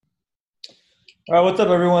All right, what's up,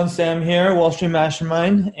 everyone? Sam here, Wall Street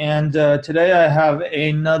Mastermind, and today I have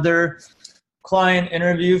another client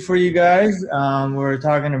interview for you guys. We're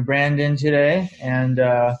talking to Brandon today, and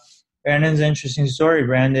Brandon's an interesting story.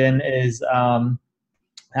 Brandon is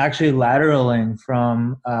actually lateraling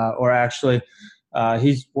from, or actually,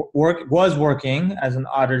 he's was working as an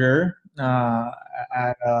auditor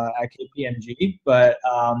at KPMG, but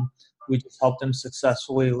we just helped him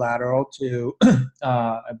successfully lateral to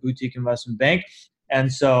a boutique investment bank.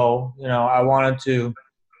 And so, I wanted to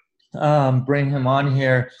bring him on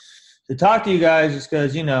here to talk to you guys, just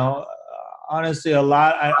because, honestly,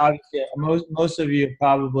 obviously, most of you are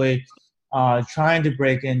probably trying to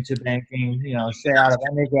break into banking, straight out of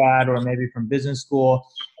undergrad or maybe from business school,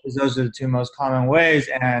 because those are the two most common ways.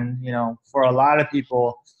 And, for a lot of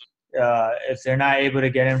people, if they're not able to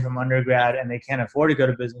get in from undergrad and they can't afford to go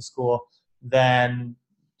to business school, then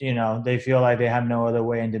they feel like they have no other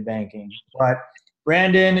way into banking. But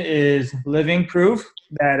Brandon is living proof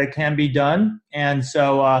that it can be done, and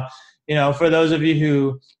so for those of you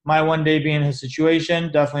who might one day be in his situation,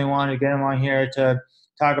 definitely want to get him on here to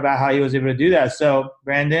talk about how he was able to do that. So,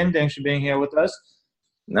 Brandon, thanks for being here with us.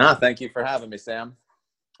 No, thank you for having me, Sam.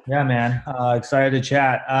 Yeah, man. Excited to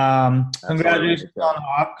chat. Absolutely.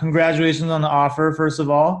 Congratulations on the offer. First of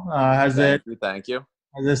all, Thank you.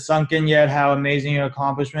 has it sunk in yet how amazing your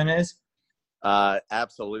accomplishment is?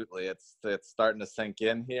 Absolutely. It's starting to sink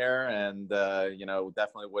in here, and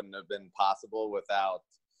definitely wouldn't have been possible without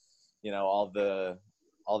all the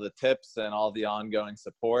tips and all the ongoing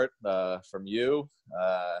support from you.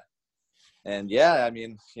 And yeah, I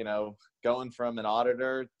mean, going from an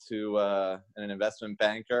auditor to an investment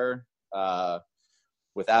banker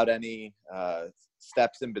without any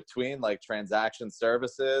steps in between, like transaction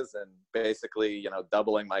services, and basically,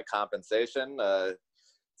 doubling my compensation.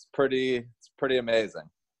 It's pretty amazing.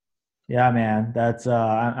 Yeah, man.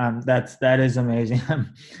 That is amazing.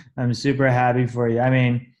 I'm super happy for you. I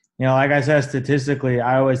mean, like I said, statistically,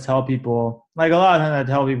 I always tell people, like a lot of times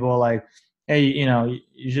I tell people like, hey,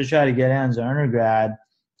 you should try to get in as an undergrad.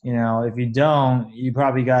 If you don't, you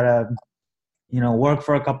probably gotta, work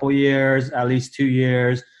for a couple years, at least 2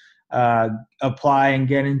 years, uh, apply and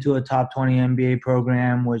get into a top 20 MBA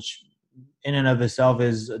program, which in and of itself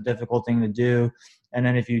is a difficult thing to do. And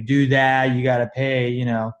then if you do that, you got to pay,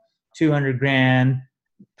 200 grand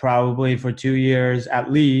probably for 2 years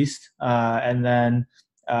at least. And then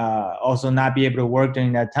also not be able to work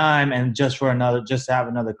during that time, and just to have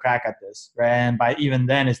another crack at this. Right. And by even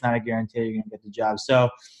then, it's not a guarantee you're going to get the job. So,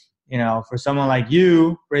 for someone like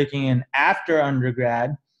you breaking in after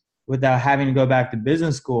undergrad without having to go back to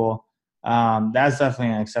business school, that's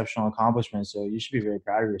definitely an exceptional accomplishment. So you should be very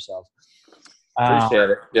proud of yourself.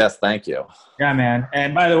 Appreciate it. Yes, thank you. Yeah, man.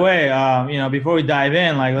 And by the way, before we dive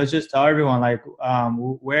in, like, let's just tell everyone, like,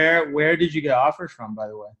 where did you get offers from, by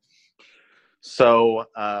the way? So,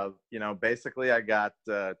 basically I got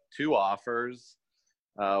two offers,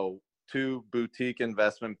 two boutique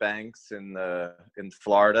investment banks in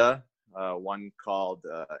Florida, one called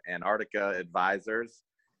Antarctica Advisors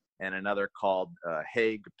and another called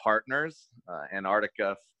Hague Partners.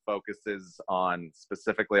 Antarctica focuses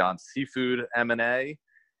specifically on seafood M&A,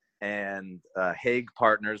 and Hague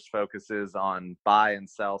Partners focuses on buy and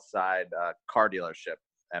sell side car dealership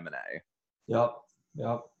M&A. Yep.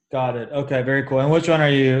 Yep. Got it. Okay. Very cool. And which one are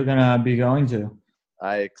you going to be going to?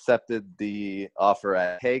 I accepted the offer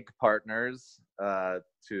at Hague Partners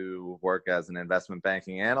to work as an investment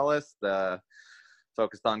banking analyst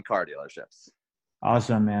focused on car dealerships.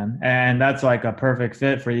 Awesome, man. And that's like a perfect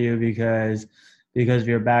fit for you because of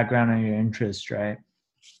your background and your interests, right?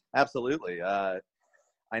 Absolutely. I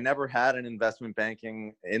never had an investment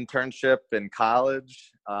banking internship in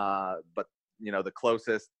college, but the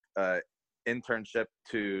closest internship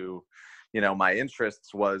to my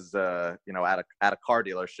interests was at a car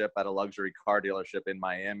dealership, at a luxury car dealership in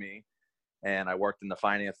Miami, and I worked in the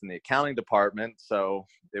finance and the accounting department. So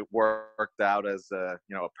it worked out as a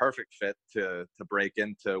perfect fit to break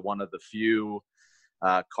into one of the few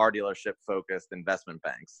car dealership focused investment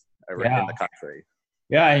banks in the country.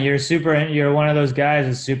 Yeah, and you're one of those guys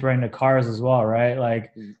who's super into cars as well, right?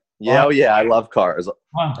 Like, yeah, I love cars.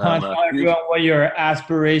 Tell everyone what your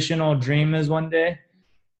aspirational dream is one day.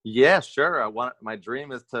 Yeah, sure. My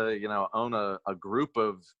dream is to own a group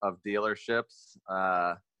of dealerships,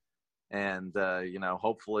 and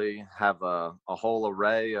hopefully have a whole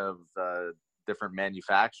array of different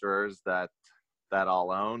manufacturers that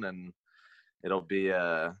I'll own, and it'll be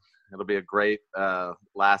a great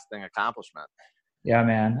lasting accomplishment. Yeah,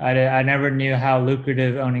 man. I never knew how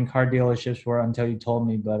lucrative owning car dealerships were until you told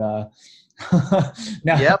me, but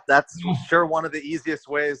Now, Yep, that's sure one of the easiest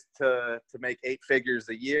ways to make 8 figures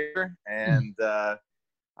a year. And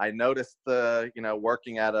I noticed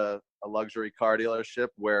working at a luxury car dealership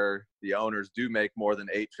where the owners do make more than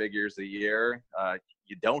 8 figures a year.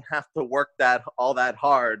 You don't have to work all that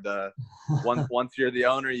hard. Once you're the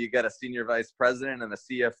owner, you get a senior vice president and a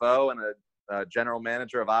CFO and a general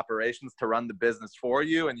manager of operations to run the business for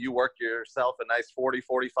you, and you work yourself a nice 40,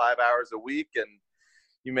 45 hours a week, and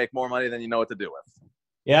you make more money than you know what to do with.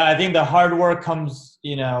 yeah, I think the hard work comes,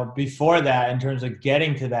 before that in terms of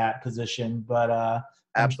getting to that position. But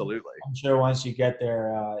Absolutely. I'm sure once you get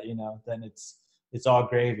there, then it's all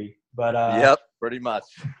gravy. But Yep, pretty much.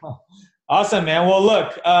 awesome, man. Well,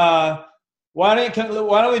 look, why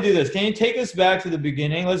don't we do this? Can you take us back to the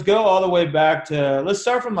beginning? Let's go all the way back to. Let's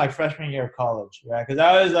start from like freshman year of college, right? Because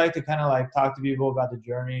I always like to kind of like talk to people about the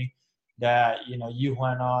journey that you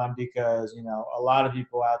went on, because a lot of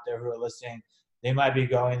people out there who are listening, they might be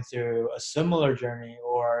going through a similar journey,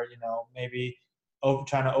 or maybe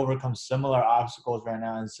trying to overcome similar obstacles right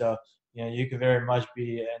now. And so you could very much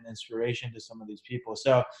be an inspiration to some of these people.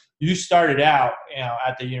 So you started out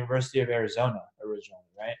at the University of Arizona originally,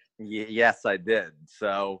 right? Yes, I did.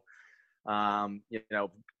 So I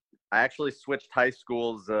actually switched high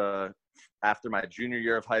schools after my junior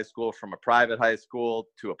year of high school, from a private high school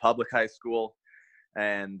to a public high school.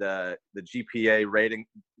 And the GPA rating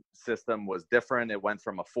system was different. It went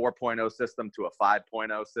from a 4.0 system to a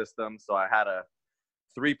 5.0 system. So I had a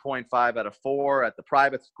 3.5 out of 4 at the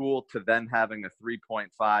private school, to then having a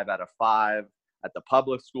 3.5 out of 5 at the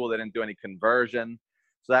public school. They didn't do any conversion.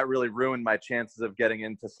 So that really ruined my chances of getting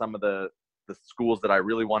into some of the schools that I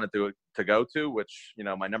really wanted to go to, which,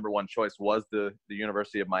 my number one choice was the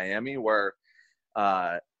University of Miami, where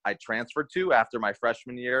I transferred to after my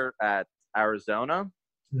freshman year at Arizona.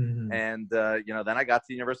 Mm-hmm. And, then I got to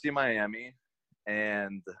the University of Miami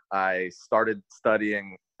and I started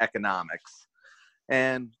studying economics.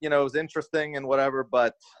 And, it was interesting and whatever,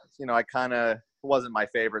 but, I kind of wasn't my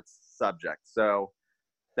favorite subject. So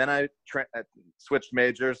then I switched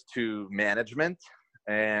majors to management,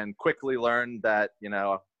 and quickly learned that,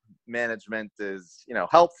 management is,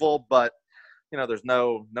 helpful, but, there's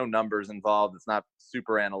no numbers involved. It's not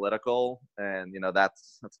super analytical. And,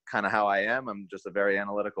 that's kind of how I am. I'm just a very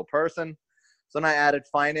analytical person. So then I added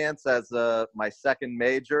finance as my second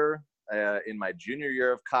major in my junior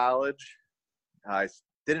year of college. I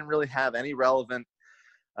didn't really have any relevant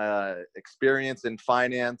experience in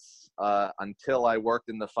finance until I worked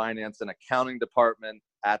in the finance and accounting department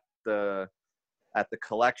at the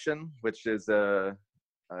Collection, which is a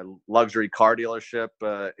luxury car dealership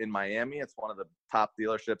in Miami. It's one of the top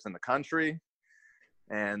dealerships in the country.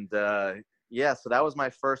 And so that was my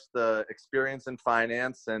first experience in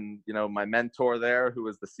finance. And my mentor there, who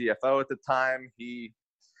was the CFO at the time, he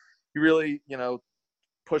really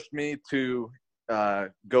pushed me to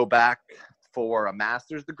go back for a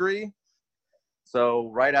master's degree. So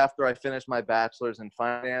right after I finished my bachelor's in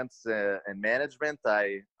finance and management,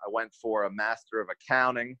 I went for a master of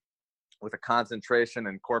accounting with a concentration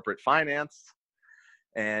in corporate finance.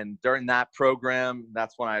 And during that program,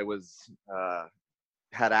 that's when I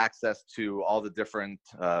had access to all the different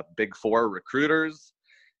Big Four recruiters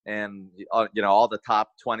and all the top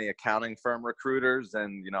 20 accounting firm recruiters.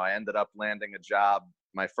 And I ended up landing a job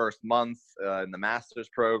my first month in the master's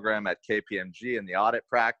program at KPMG in the audit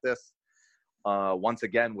practice. Once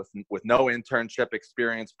again, with no internship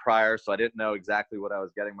experience prior, so I didn't know exactly what I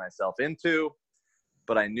was getting myself into.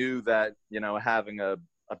 But I knew that having a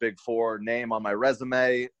Big Four name on my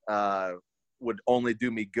resume would only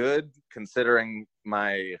do me good, considering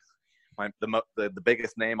the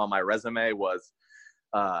biggest name on my resume was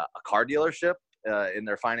a car dealership in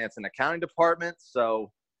their finance and accounting department.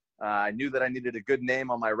 So I knew that I needed a good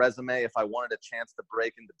name on my resume if I wanted a chance to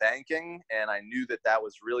break into banking, and I knew that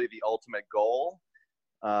was really the ultimate goal.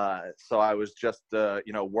 So I was just,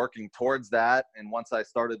 working towards that. And once I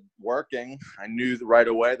started working, I knew right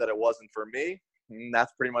away that it wasn't for me. And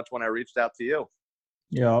that's pretty much when I reached out to you.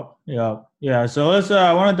 Yeah. So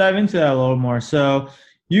I want to dive into that a little more. So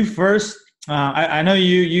you first, I know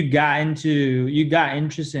you got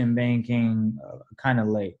interested in banking kind of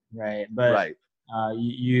late, right? But right.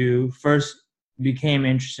 You first became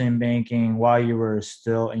interested in banking while you were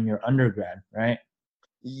still in your undergrad, right?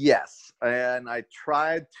 Yes, and I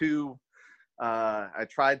tried to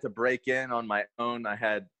break in on my own. I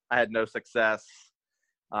had no success.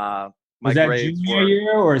 My Was that grades junior were.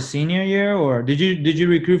 year or senior year, or did you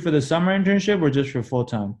recruit for the summer internship or just for full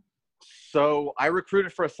time? So I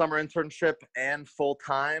recruited for a summer internship and full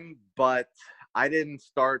time, but I didn't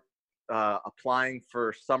start applying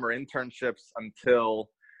for summer internships until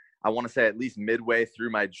I want to say at least midway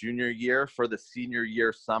through my junior year for the senior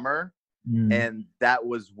year summer. And that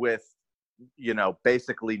was with,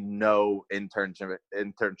 basically no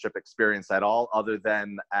internship experience at all, other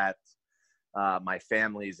than at my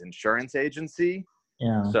family's insurance agency.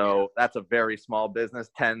 Yeah. So that's a very small business,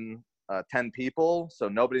 10 people. So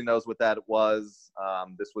nobody knows what that was.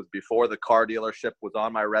 This was before the car dealership was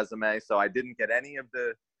on my resume. So I didn't get any of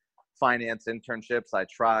the finance internships. I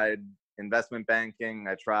tried investment banking.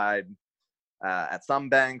 I tried at some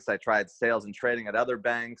banks. I tried sales and trading at other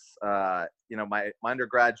banks. My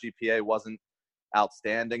undergrad GPA wasn't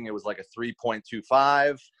outstanding. It was like a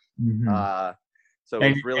 3.25. So it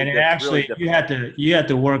was really, actually, really you had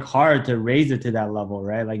to work hard to raise it to that level,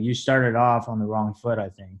 right? Like you started off on the wrong foot, I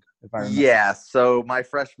think, if I remember. Yeah. So my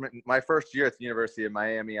first year at the University of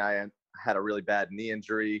Miami, I had a really bad knee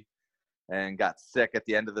injury and got sick at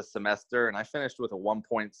the end of the semester, and I finished with a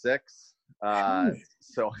 1.6.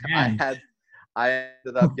 So I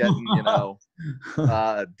ended up getting,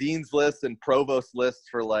 dean's list and provost list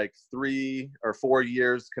for like 3 or 4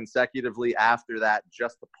 years consecutively after that,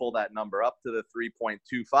 just to pull that number up to the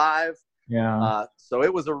 3.25. Yeah. So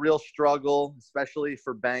it was a real struggle, especially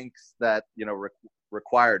for banks that,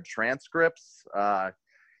 required transcripts. It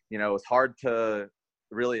was hard to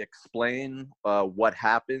really explain what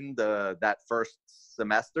happened that first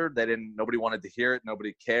semester. Nobody wanted to hear it.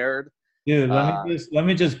 Nobody cared. Dude, let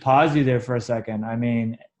me just pause you there for a second. I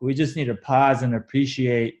mean, we just need to pause and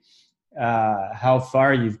appreciate how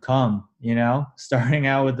far you've come, starting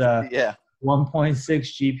out with a 1.6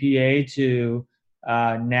 GPA to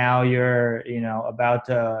now you're, about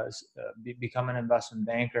to become an investment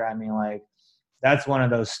banker. I mean, like, that's one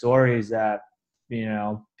of those stories that,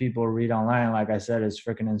 people read online. Like I said, is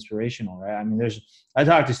freaking inspirational, right? I mean, I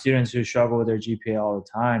talk to students who struggle with their GPA all the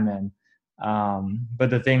time, and but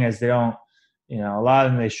the thing is, they don't, a lot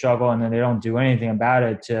of them, they struggle and then they don't do anything about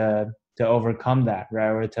it to overcome that, right?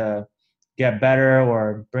 Or to get better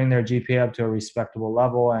or bring their GPA up to a respectable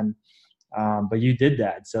level. And, but you did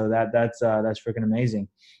that. So that's freaking amazing.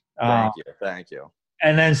 Thank you.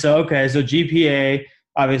 And then, so GPA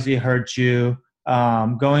obviously hurt you.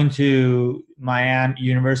 Going to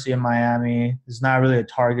University of Miami is not really a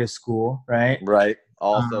target school, right? Right.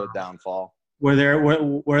 Also a downfall. Were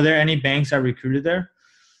there any banks that recruited there?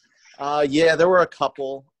 Yeah, there were a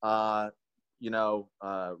couple.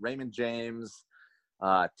 Raymond James,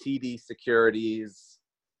 TD Securities.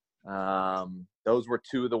 Those were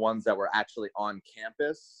two of the ones that were actually on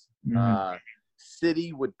campus.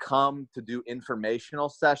 Citi would come to do informational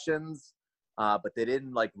sessions, but they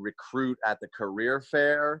didn't recruit at the career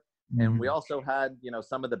fair. And we also had,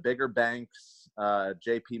 some of the bigger banks,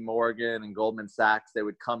 JP Morgan and Goldman Sachs, they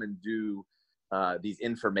would come and do these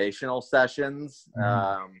informational sessions.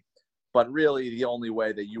 But really the only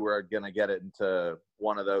way that you were going to get it into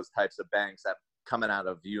one of those types of banks that coming out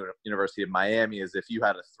of the University of Miami is if you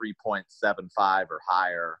had a 3.75 or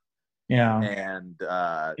higher. Yeah. And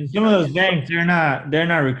some of those banks, they're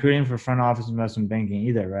not recruiting for front office investment banking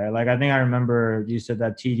either, right? Like, I think I remember you said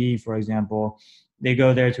that TD, for example, they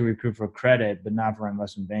go there to recruit for credit, but not for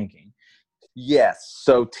investment banking. Yes.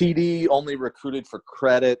 So TD only recruited for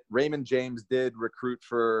credit. Raymond James did recruit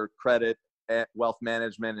for credit, wealth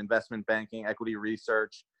management, investment banking, equity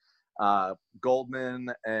research. Goldman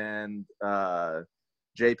and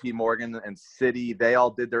JP Morgan and Citi, they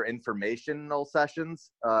all did their informational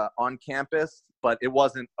sessions on campus, but it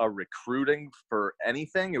wasn't a recruiting for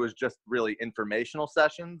anything. It was just really informational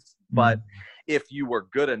sessions. But if you were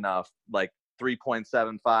good enough, like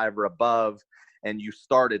 3.75 or above, and you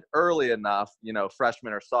started early enough,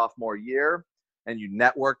 freshman or sophomore year, and you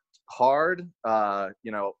networked hard,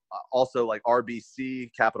 also like RBC,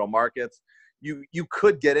 capital markets, you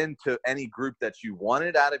could get into any group that you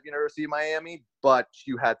wanted out of University of Miami, but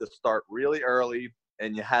you had to start really early,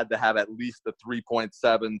 and you had to have at least a 3.7,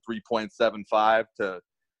 3.75 to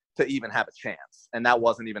even have a chance. And that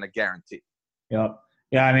wasn't even a guarantee. Yep.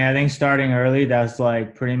 Yeah, I mean, I think starting early, that's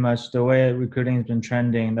like pretty much the way recruiting has been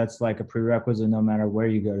trending. That's like a prerequisite no matter where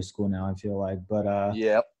you go to school now, I feel like. But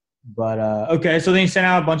yep. But okay, so then you sent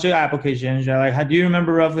out a bunch of applications. Like, do you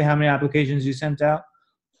remember roughly how many applications you sent out?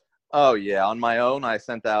 Oh yeah, on my own, I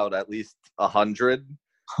sent out at least 100.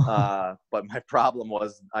 But my problem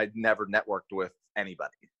was I'd never networked with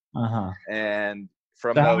anybody. And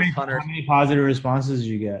from so those how many positive responses did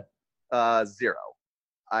you get? 0.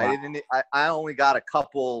 Wow. I only got a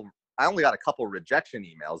couple rejection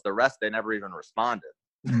emails. The rest, they never even responded.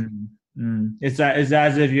 It's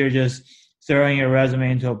as if you're just throwing your resume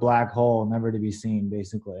into a black hole, never to be seen,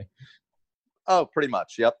 basically. Oh, pretty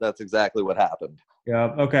much. Yep, that's exactly what happened.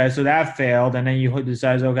 Yep. Okay, so that failed, and then you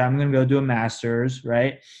decide, okay, I'm going to go do a master's,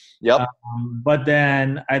 right? Yep, But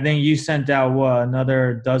then I think you sent out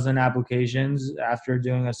another dozen applications after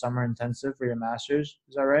doing a summer intensive for your master's.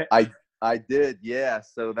 Is that right? I did. Yeah.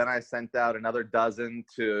 So then I sent out another dozen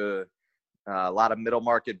to a lot of middle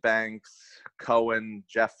market banks, Cohen,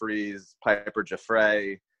 Jeffries, Piper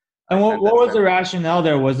Jaffray. I And sent what it was to the rationale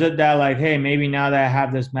there? Was it that like, hey, maybe now that I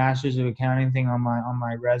have this master's of accounting thing on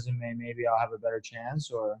my resume, maybe I'll have a better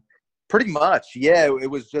chance? Or pretty much. Yeah.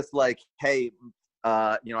 It was just like, hey,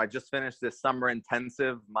 I just finished this summer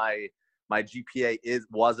intensive. My GPA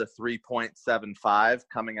was a 3.75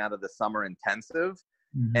 coming out of the summer intensive.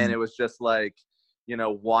 And Mhm. it was just like,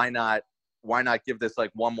 why not give this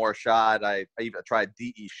like one more shot? I even tried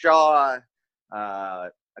DE Shaw. I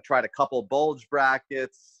tried a couple bulge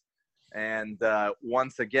brackets, and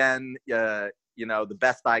once again, the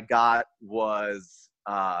best I got was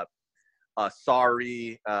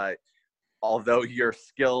sorry. Although your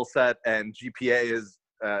skill set and GPA is,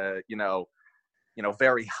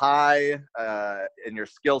 very high, and your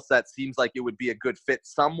skill set seems like it would be a good fit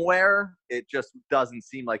somewhere. It just doesn't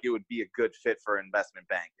seem like it would be a good fit for investment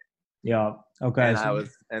banking. Yeah. Okay. And So,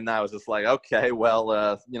 I was just like, okay, well,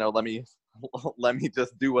 let me let me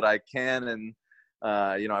just do what I can. And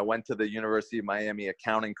I went to the University of Miami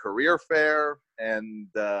Accounting Career Fair, and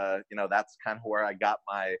that's kind of where I got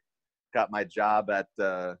my job at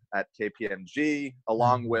KPMG,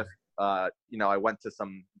 along with I went to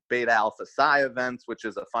some Beta Alpha Psi events, which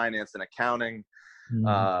is a finance and accounting mhm.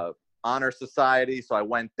 uh, honor society. So I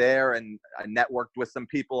went there and I networked with some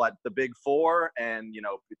people at the Big Four, and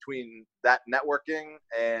between that networking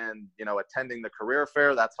and attending the career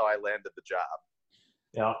fair, that's how I landed the job.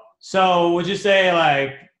 Yeah. So would you say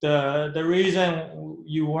like the reason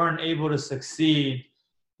you weren't able to succeed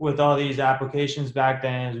with all these applications back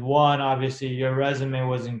then is one, obviously your resume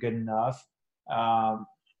wasn't good enough.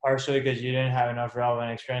 Partially because you didn't have enough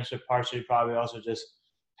relevant experience, but partially probably also just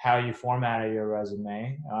how you formatted your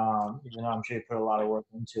resume. Even though I'm sure you put a lot of work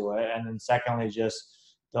into it. And then secondly,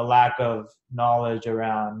 just the lack of knowledge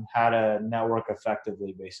around how to network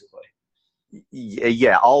effectively, basically.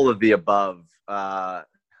 Yeah, all of the above.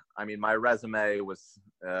 My resume was,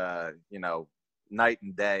 night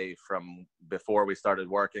and day from before we started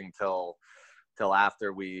working till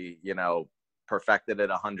after we, perfected it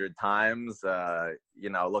 100 times.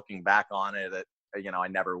 Looking back on it, I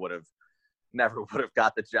never would have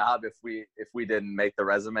got the job if we didn't make the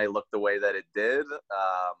resume look the way that it did.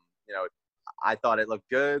 You know, I thought it looked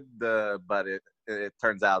good, but it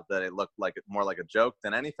turns out that it looked like more like a joke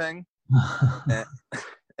than anything.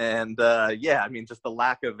 And, just the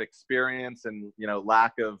lack of experience and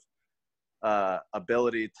lack of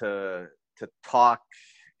ability to talk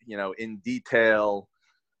in detail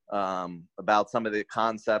about some of the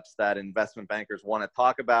concepts that investment bankers want to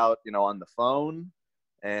talk about on the phone,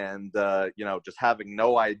 and just having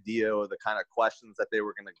no idea the kind of questions that they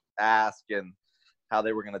were going to ask and how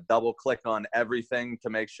they were going to double click on everything to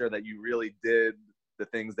make sure that you really did the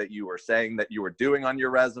things that you were saying that you were doing on your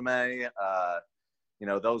resume.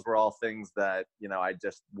 Those were all things that I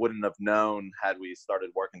just wouldn't have known had we started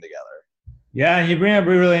working together. Yeah, and you bring up a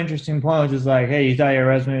really interesting point, which is like, hey, you thought your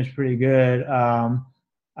resume was pretty good.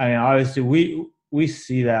 I mean, obviously, we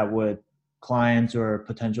see that with clients or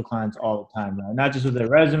potential clients all the time, right? Not just with their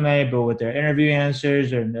resume, but with their interview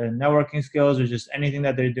answers or their networking skills or just anything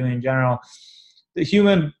that they're doing in general. The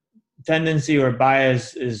human tendency or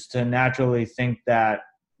bias is to naturally think that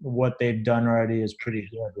what they've done already is pretty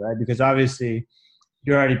good, right? Because obviously,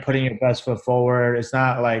 you're already putting your best foot forward. It's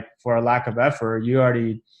not like for a lack of effort. You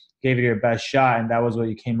already gave it your best shot, and that was what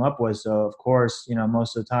you came up with. So, of course,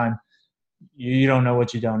 most of the time, you don't know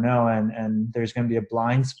what you don't know, and there's going to be a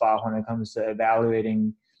blind spot when it comes to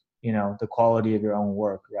evaluating, the quality of your own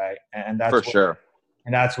work, right? And For that's what, sure.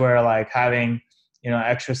 and that's where like having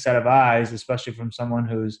extra set of eyes, especially from someone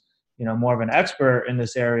who's more of an expert in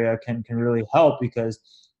this area, can really help because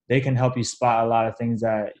they can help you spot a lot of things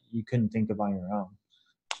that you couldn't think of on your own.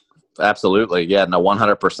 Absolutely. Yeah, no,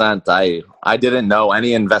 100%. I didn't know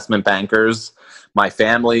any investment bankers. My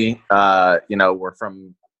family, were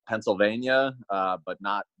from Pennsylvania, but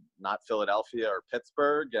not Philadelphia or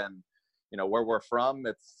Pittsburgh. And, where we're from,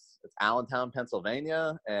 it's Allentown,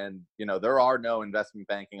 Pennsylvania. And, there are no investment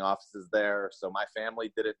banking offices there. So my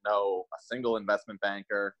family didn't know a single investment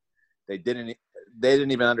banker. They didn't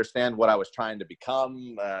even understand what I was trying to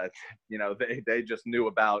become. They just knew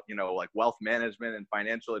about, like wealth management and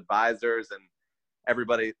financial advisors, and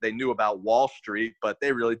everybody, they knew about Wall Street, but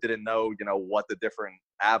they really didn't know, what the different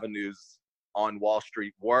avenues on Wall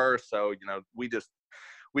Street were. So, we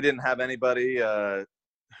didn't have anybody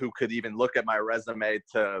who could even look at my resume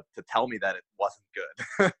to tell me that it wasn't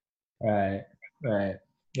good. Right. Right.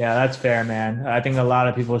 Yeah, that's fair, man. I think a lot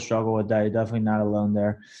of people struggle with that. You're definitely not alone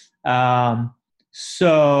there.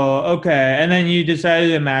 Okay, and then you decided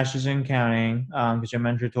to do a master's in accounting because your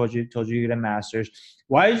mentor told you to get a master's.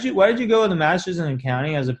 Why did you go with a master's in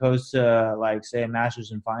accounting as opposed to like say a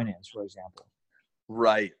master's in finance, for example?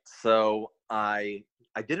 Right. So I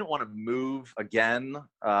didn't want to move again.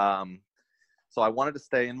 So I wanted to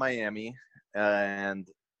stay in Miami, and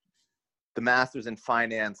the master's in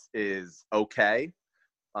finance is okay,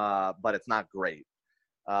 but it's not great.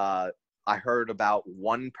 I heard about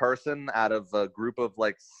one person out of a group of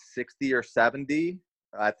like 60 or 70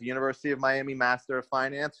 at the University of Miami Master of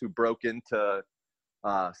Finance who broke into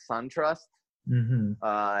SunTrust. Mm-hmm.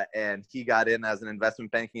 And he got in as an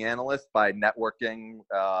investment banking analyst by networking.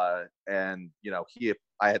 And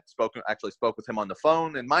I had spoke with him on the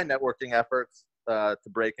phone in my networking efforts to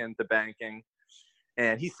break into banking.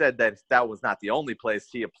 And he said that was not the only place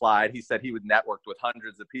he applied. He said he would network with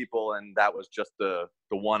hundreds of people, and that was just the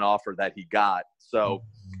one offer that he got. So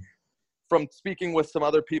from speaking with some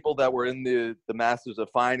other people that were in the Masters of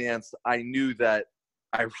Finance, I knew that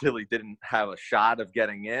I really didn't have a shot of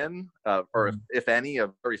getting in, or if any,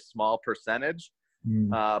 a very small percentage.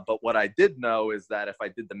 But what I did know is that if I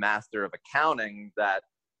did the Master of Accounting, that,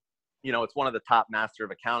 it's one of the top Master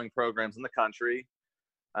of Accounting programs in the country.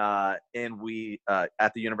 And we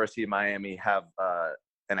at the University of Miami have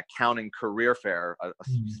an accounting career fair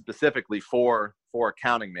specifically for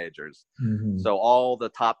accounting majors. Mm-hmm. So all the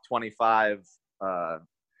top 25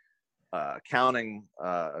 accounting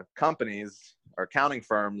companies or accounting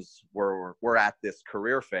firms were at this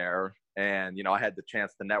career fair, and I had the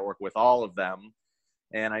chance to network with all of them.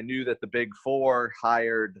 And I knew that the Big Four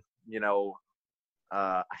hired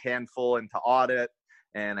a handful into audit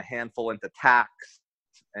and a handful into tax,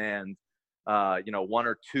 and one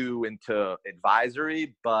or two into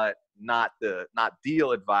advisory, but not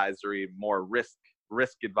deal advisory, more risk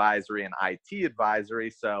advisory and IT advisory.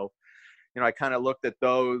 So I kind of looked at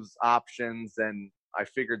those options, and I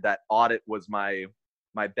figured that audit was my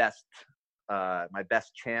best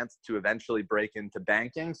chance to eventually break into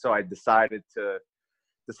banking. So I decided to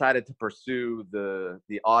pursue the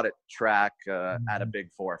audit track at a Big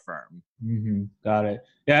Four firm. Mm-hmm. Got it.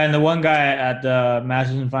 Yeah, and the one guy at the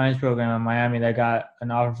Masters in Finance program in Miami that got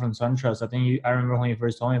an offer from SunTrust, I remember when you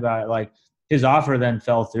first told me about it, like his offer then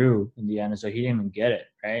fell through in the end, so he didn't even get it,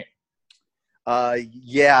 right?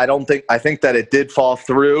 Yeah, I think that it did fall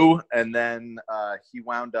through, and then he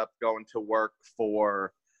wound up going to work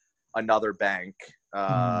for another bank,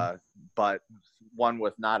 but one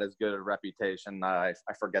with not as good a reputation. I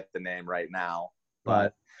forget the name right now,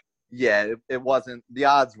 but yeah, it wasn't, the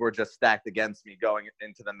odds were just stacked against me going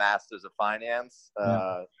into the Masters of Finance.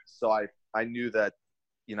 So I knew that,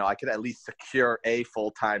 I could at least secure a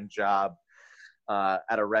full-time job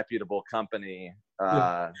at a reputable company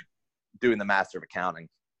doing the Master of Accounting.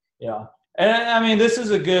 Yeah. And I mean, this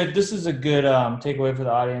is a good takeaway for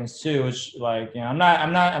the audience too, which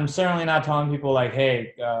I'm certainly not telling people like,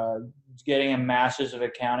 hey, getting a master's of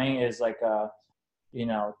accounting is like a,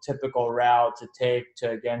 typical route to take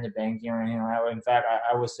to get into banking or anything like that. In fact,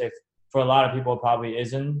 I would say for a lot of people, it probably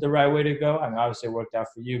isn't the right way to go. I mean, obviously it worked out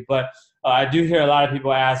for you, but I do hear a lot of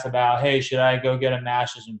people ask about, hey, should I go get a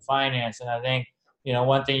master's in finance? And I think,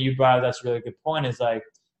 one thing you brought up that's a really good point is like,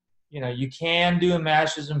 you can do a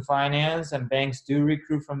master's in finance, and banks do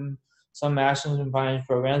recruit from some master's in finance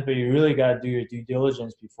programs, but you really got to do your due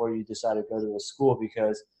diligence before you decide to go to a school,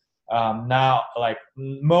 because now, like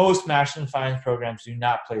most master's in finance programs do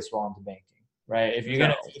not place well into banking, right? If you're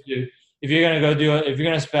gonna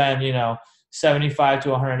spend $75,000 to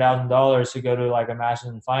 $100,000 to go to like a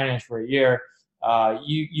master's in finance for a year,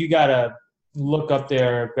 you gotta look up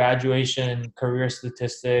their graduation career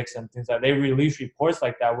statistics and things like that. They release reports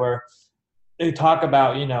like that where they talk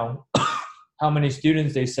about, how many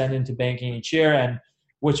students they send into banking each year and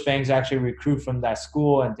which banks actually recruit from that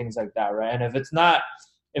school and things like that, right? And if it's not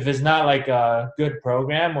like a good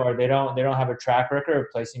program, or they don't have a track record of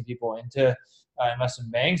placing people into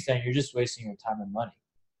investment banks, then you're just wasting your time and money.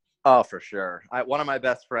 Oh, for sure. One of my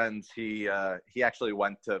best friends, he actually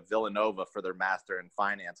went to Villanova for their master in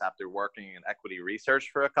finance after working in equity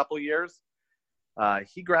research for a couple of years.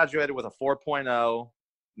 He graduated with a 4.0,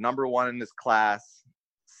 number one in his class,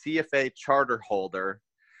 CFA charter holder,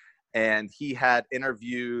 and he had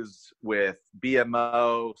interviews with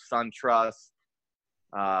BMO, SunTrust,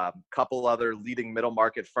 a couple other leading middle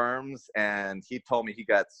market firms, and he told me he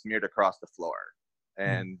got smeared across the floor.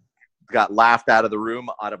 And got laughed out of the room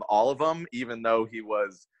out of all of them, even though he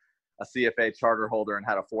was a CFA charter holder and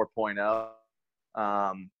had a 4.0.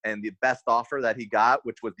 And the best offer that he got,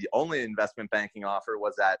 which was the only investment banking offer,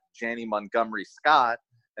 was at Janney Montgomery Scott.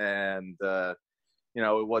 And, you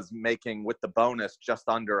know, it was making with the bonus just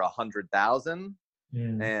under 100,000.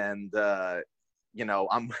 And, you know,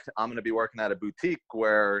 I'm going to be working at a boutique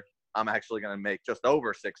where I'm actually going to make just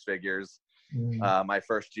over six figures my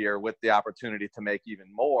first year, with the opportunity to make even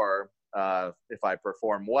more if I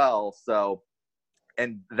perform well. So,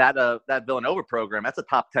 and that Villanova program, that's a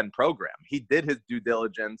top 10 program. He did his due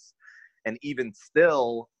diligence, and even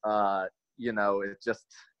still, you know,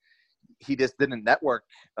 he just didn't network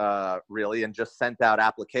really, and just sent out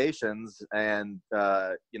applications. And,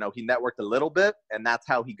 you know, he networked a little bit, and that's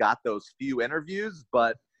how he got those few interviews,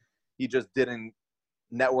 but he just didn't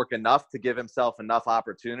network enough to give himself enough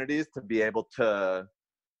opportunities to be able to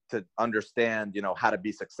understand, you know, how to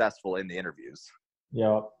be successful in the interviews.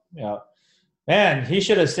 Yeah. Man, he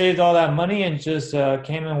should have saved all that money and just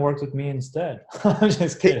came and worked with me instead. I'm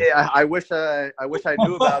just kidding. I wish I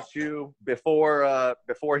knew about you before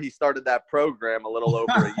he started that program a little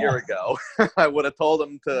over a year ago. I would have told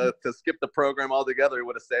him to skip the program altogether. He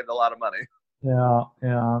would have saved a lot of money.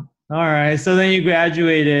 Yeah. All right. So then you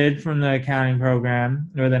graduated from the accounting program,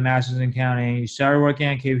 or the master's in accounting. You started working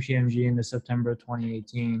at KPMG in the September of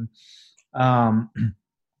 2018.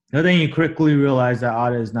 But then you quickly realized that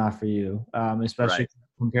audit is not for you, especially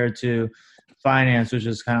compared to finance, which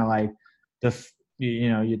is kind of like the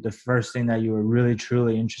first thing that you were really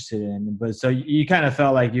truly interested in. But so you kind of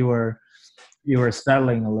felt like you were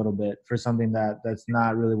settling a little bit for something that's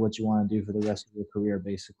not really what you want to do for the rest of your career,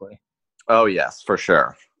 basically. Oh yes, for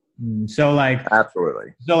sure. So like,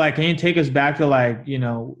 absolutely. So like, can you take us back to like, you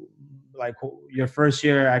know, like your first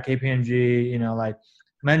year at KPMG, you know, like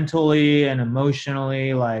mentally and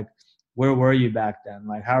emotionally, like where were you back then?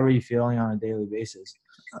 Like, how were you feeling on a daily basis?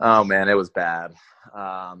 Oh man, it was bad.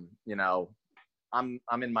 You know, I'm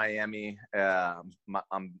in Miami.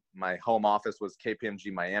 My home office was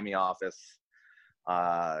KPMG Miami office.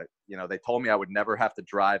 You know, they told me I would never have to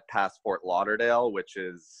drive past Fort Lauderdale, which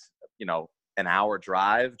is, you know, an hour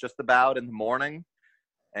drive just about in the morning.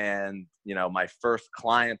 And, you know, my first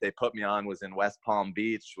client they put me on was in West Palm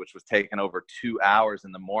Beach, which was taking over 2 hours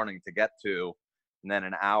in the morning to get to, and then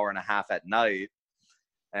an hour and a half at night.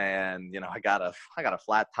 And, you know, I got a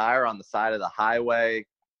flat tire on the side of the highway,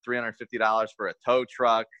 $350 for a tow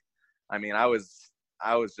truck. I mean, I was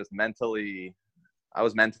just mentally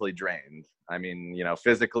drained. I mean, you know,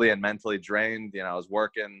 physically and mentally drained. You know, I was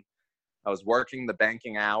working the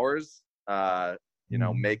banking hours, you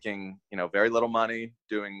know, making, you know, very little money,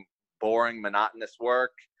 doing boring, monotonous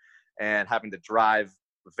work, and having to drive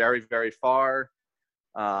very, very far.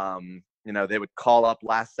 You know, they would call up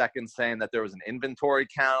last second saying that there was an inventory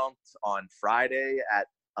count on Friday at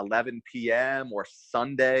 11 p.m. or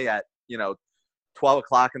Sunday at, you know, 12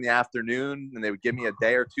 o'clock in the afternoon, and they would give me a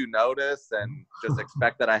day or two notice and just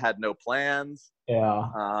expect that I had no plans.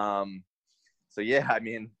 Yeah. So yeah, I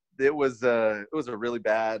mean, it was a really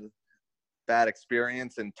bad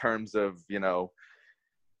experience in terms of, you know,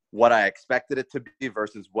 what I expected it to be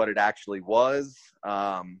versus what it actually was.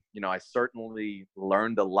 You know, I certainly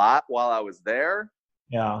learned a lot while I was there.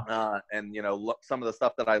 Yeah. And, you know, some of the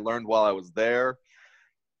stuff that I learned while I was there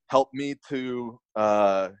helped me to,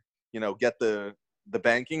 you know, get the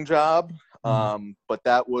banking job. But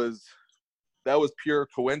that was pure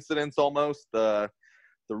coincidence almost. The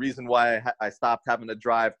reason why I stopped having to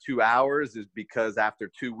drive 2 hours is because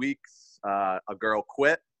after 2 weeks, a girl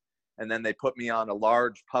quit. And then they put me on a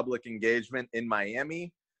large public engagement in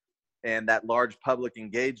Miami. And that large public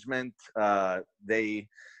engagement, they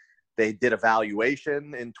did a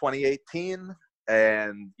valuation in 2018.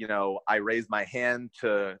 And, you know, I raised my hand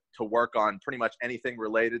to work on pretty much anything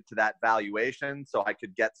related to that valuation, so I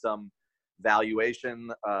could get some valuation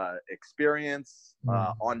experience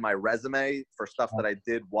on my resume for stuff that I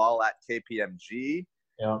did while at KPMG.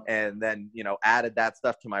 Yeah. And then, you know, added that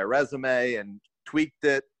stuff to my resume and tweaked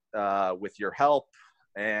it with your help.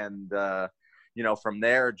 And, you know, from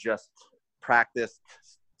there, just practiced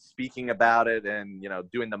speaking about it and, you know,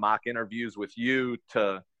 doing the mock interviews with you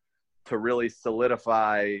to really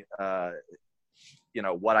solidify, you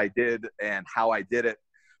know, what I did and how I did it,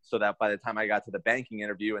 so that by the time I got to the banking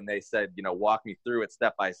interview and they said, you know, walk me through it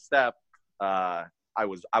step by step, I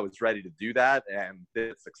was ready to do that and did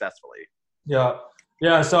it successfully. Yeah.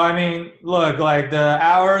 Yeah. So, I mean, look, like the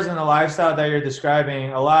hours and the lifestyle that you're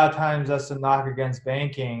describing, a lot of times that's a knock against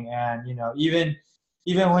banking. And, you know, even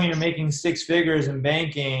even when you're making six figures in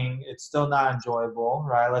banking, it's still not enjoyable,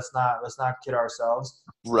 right? Let's not kid ourselves.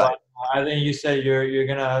 But Right. I think you said you're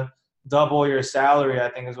gonna double your salary, I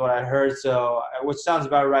think is what I heard. So, which sounds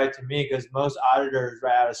about right to me, because most auditors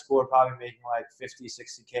right out of school are probably making like 50,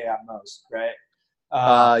 60K at most, right?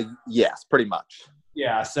 Uh, Yes, pretty much.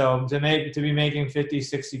 yeah. So to be making 50,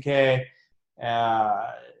 60K,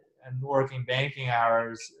 uh, and working banking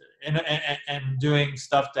hours and doing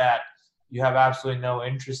stuff that you have absolutely no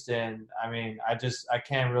interest in. I mean, I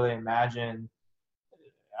can't really imagine.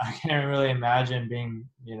 I can't really imagine being,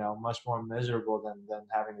 much more miserable than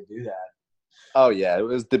having to do that. Oh yeah, it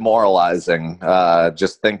was demoralizing.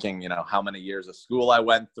 Just thinking, how many years of school I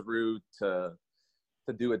went through to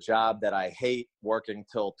do a job that I hate, working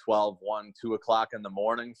till 12, 1, 2 o'clock in the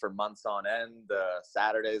morning for months on end,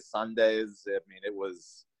 Saturdays, Sundays. I mean, it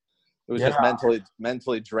was Yeah. just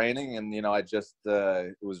mentally draining. And,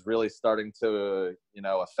 it was really starting to,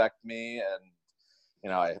 affect me.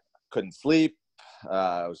 And, I couldn't sleep.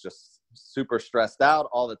 I was just super stressed out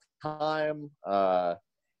all the time.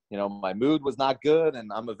 My mood was not good,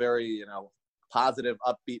 and I'm a very, positive,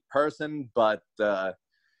 upbeat person, but,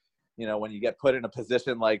 when you get put in a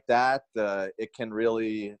position like that, it can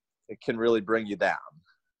really bring you down.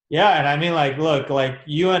 Yeah, and I mean, like, look, like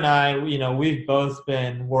you and I, we've both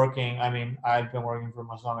been working. I mean, I've been working for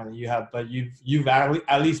much longer than you have, but you've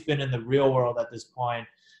at least been in the real world at this point.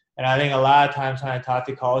 And I think a lot of times when I talk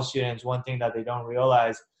to college students, one thing that they don't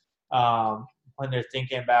realize when they're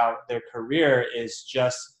thinking about their career is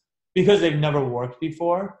just because they've never worked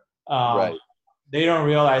before. Um, Right. they don't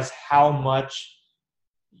realize how much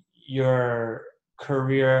your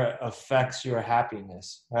career affects your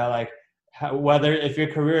happiness, right? Like whether if your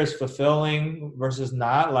career is fulfilling versus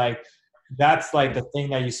not, like that's like the thing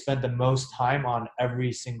that you spend the most time on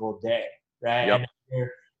every single day, right? Yep. And if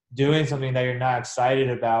you're doing something that you're not excited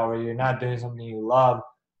about, or you're not doing something you love,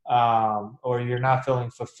 or you're not feeling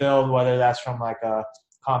fulfilled, whether that's from like a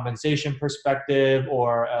compensation perspective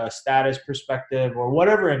or a status perspective or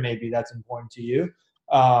whatever it may be that's important to you,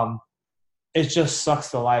 um, it just sucks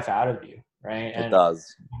the life out of you, right? It And does.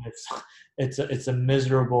 it's a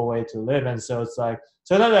miserable way to live. And so it's like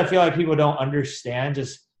sometimes I feel like people don't understand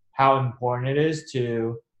just how important it is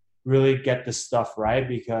to really get this stuff right,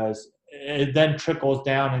 because it then trickles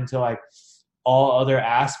down into like all other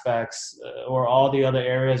aspects, or all the other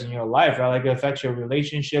areas in your life, right? Like it affects your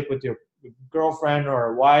relationship with your girlfriend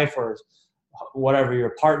or wife or whatever,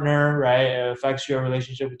 your partner, right? It affects your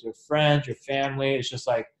relationship with your friends, your family. It's just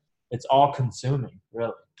like it's all consuming,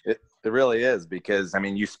 really. It really is, because, I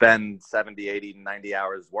mean, you spend 70, 80, 90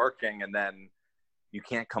 hours working, and then you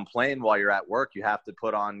can't complain while you're at work. You have to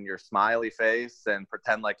put on your smiley face and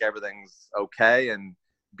pretend like everything's okay and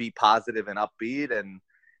be positive and upbeat. And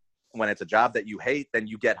when it's a job that you hate, then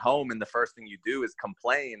you get home and the first thing you do is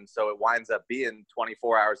complain. So it winds up being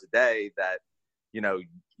 24 hours a day that,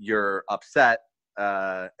 you're upset,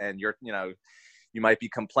 and you might be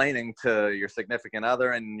complaining to your significant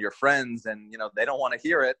other and your friends, and, they don't want to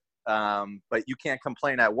hear it. But you can't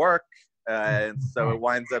complain at work. And so it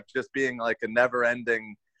winds up just being like a never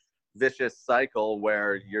ending vicious cycle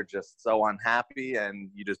where you're just so unhappy and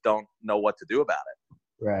you just don't know what to do about it.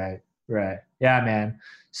 Right. Yeah, man.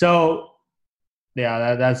 So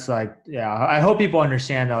yeah, that's like, yeah, I hope people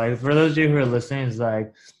understand that. Like for those of you who are listening, it's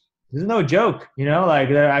like, this is no joke,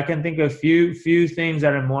 like I can think of few things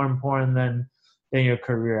that are more important than your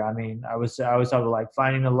career. I mean, I was talking about like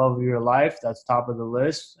finding the love of your life. That's top of the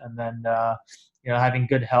list. And then, having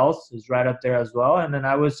good health is right up there as well. And then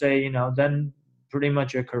I would say, then pretty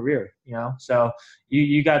much your career, so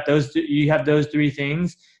you got you have those three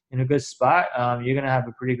things in a good spot. You're going to have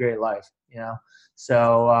a pretty great life,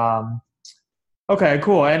 so, okay,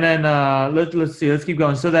 cool. And then let's see. Let's keep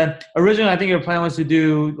going. So then originally I think your plan was to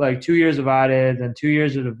do like 2 years of audit, then 2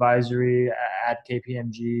 years of advisory at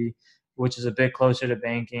KPMG, which is a bit closer to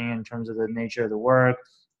banking in terms of the nature of the work.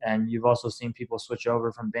 And you've also seen people switch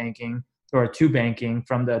over from banking or to banking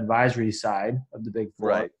from the advisory side of the Big Four.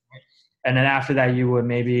 Right. And then after that, you would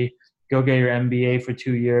maybe go get your MBA for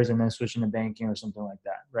 2 years and then switch into banking or something like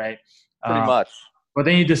that, right? Pretty much. But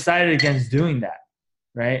then you decided against doing that,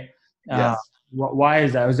 right? Yes. Why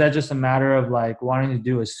is that? Was that just a matter of like wanting to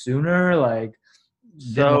do it sooner? Like,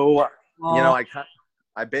 So,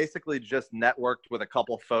 I basically just networked with a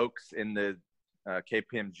couple folks in the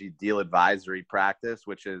KPMG deal advisory practice,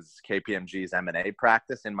 which is KPMG's M&A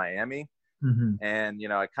practice in Miami. Mm-hmm. And,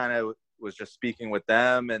 I kind of was just speaking with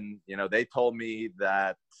them, and, they told me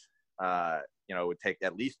that, it would take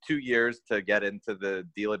at least 2 years to get into the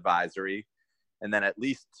deal advisory, and then at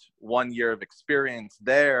least 1 year of experience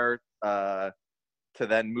there to to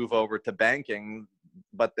then move over to banking.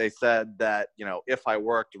 But they said that, if I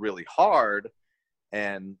worked really hard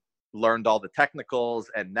and learned all the technicals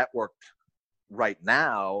and networked right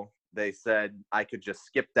now, they said I could just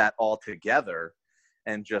skip that altogether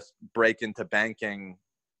and just break into banking,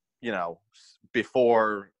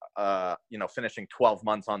 before, finishing 12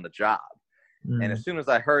 months on the job. And as soon as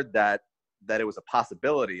I heard that it was a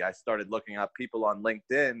possibility, I started looking up people on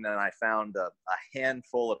LinkedIn, and I found a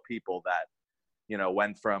handful of people that,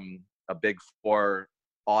 went from a Big Four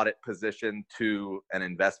audit position to an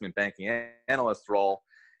investment banking analyst role.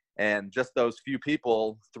 And just those few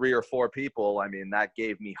people, 3 or 4 people, I mean, that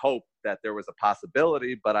gave me hope that there was a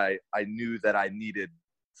possibility, but I knew that I needed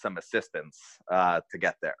some assistance to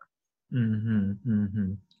get there.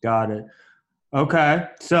 Got it. Okay.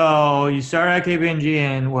 So you started at KPMG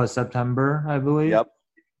in September, I believe? Yep.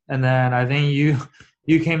 And then I think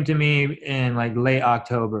you came to me in like late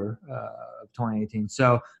October of 2018.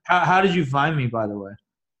 So how did you find me, by the way?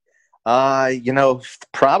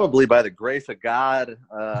 Probably by the grace of God,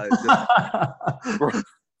 just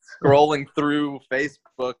scrolling through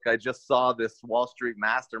Facebook, I just saw this Wall Street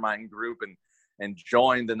mastermind group and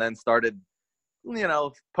joined, and then started,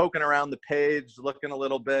 poking around the page, looking a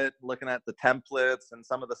little bit, looking at the templates and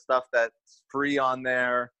some of the stuff that's free on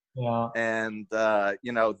there. Yeah. And,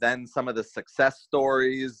 then some of the success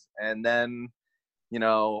stories. And then,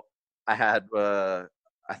 I had,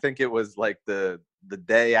 I think it was like the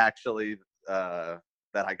day actually that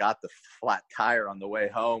I got the flat tire on the way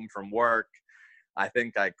home from work. I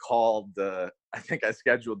think I scheduled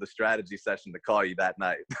the strategy session to call you that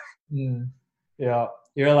night. Yeah.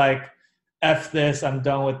 You're like, F this, I'm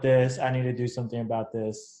done with this. I need to do something about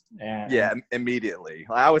this. And yeah, immediately.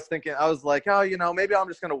 I was like, oh, maybe I'm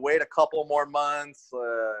just going to wait a couple more months,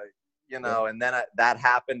 and then that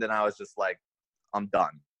happened, and I was just like, I'm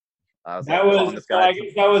done. I guess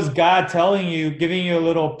that was God telling you, giving you a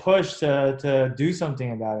little push to do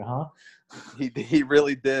something about it, huh? He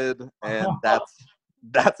really did, and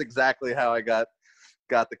that's exactly how I got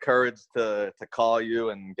the courage to call you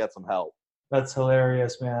and get some help. That's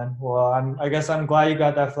hilarious, man. Well, I guess I'm glad you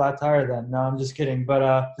got that flat tire then. No, I'm just kidding.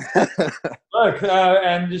 But look,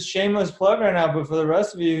 and just shameless plug right now, but for the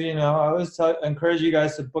rest of you, I always encourage you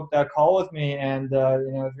guys to book that call with me. And,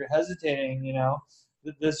 if you're hesitating,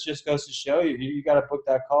 this just goes to show you got to book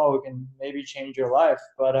that call. We can maybe change your life.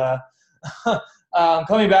 But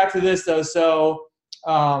coming back to this, though, so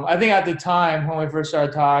I think at the time when we first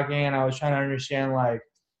started talking, and I was trying to understand, like,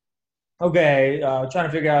 okay, trying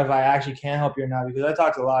to figure out if I actually can help you or not, because I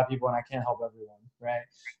talk to a lot of people and I can't help everyone, right?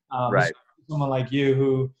 Right. Someone like you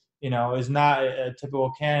who, is not a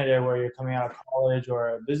typical candidate where you're coming out of college or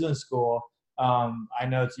a business school, I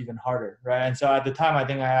know it's even harder, right? And so at the time, I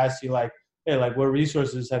think I asked you, like, hey, like, what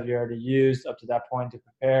resources have you already used up to that point to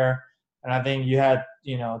prepare? And I think you had,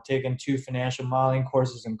 taken 2 financial modeling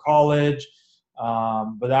courses in college,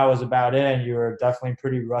 but that was about it. And you were definitely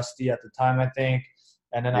pretty rusty at the time, I think.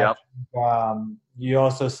 And then yep. You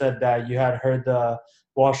also said that you had heard the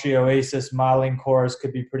Wall Street Oasis modeling course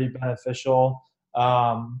could be pretty beneficial.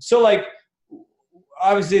 So, like,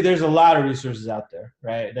 obviously there's a lot of resources out there,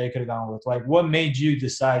 right, that you could have gone with. Like, what made you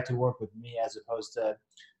decide to work with me as opposed to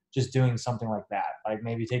just doing something like that? Like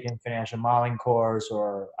maybe taking a financial modeling course,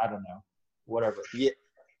 or I don't know, whatever.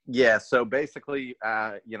 Yeah. So basically,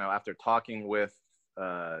 after talking with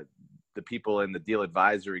the people in the deal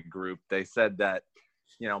advisory group, they said that,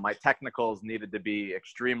 my technicals needed to be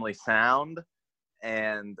extremely sound,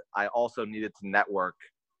 and I also needed to network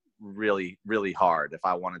really, really hard if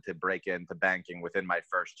I wanted to break into banking within my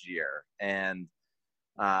first year. And,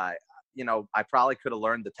 I probably could have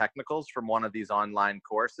learned the technicals from one of these online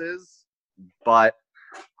courses, but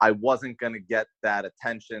I wasn't going to get that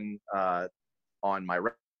attention on my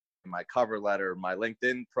cover letter, my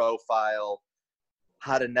LinkedIn profile,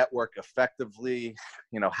 how to network effectively,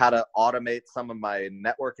 how to automate some of my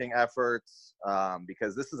networking efforts,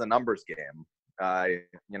 because this is a numbers game.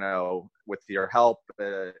 With your help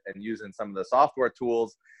and using some of the software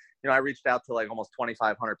tools, I reached out to like almost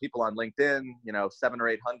 2,500 people on LinkedIn. 700 or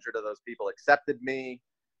 800 of those people accepted me.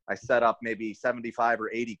 I set up maybe 75 or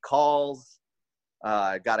 80 calls,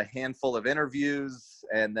 got a handful of interviews,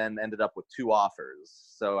 and then ended up with 2 offers.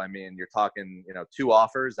 So, I mean, you're talking, 2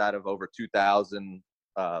 offers out of over 2,000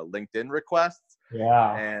 LinkedIn requests.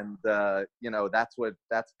 Yeah. And,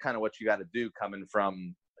 that's kind of what you got to do coming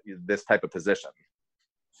from this type of position.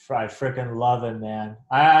 I freaking love it, man.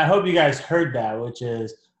 I hope you guys heard that, which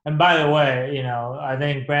is, and by the way, I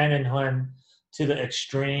think Brandon went to the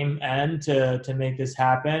extreme end to make this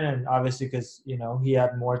happen. And obviously because, he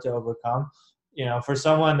had more to overcome, for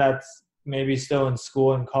someone that's maybe still in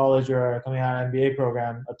school and college or coming out of an MBA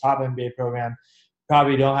program, a top MBA program,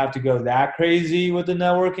 probably don't have to go that crazy with the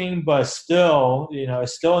networking, but still,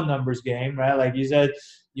 it's still a numbers game, right? Like you said,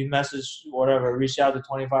 you message whatever, reach out to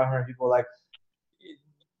 2,500 people. Like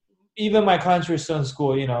even my clients who are still in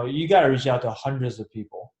school, you got to reach out to hundreds of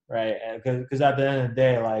people, right? Because at the end of the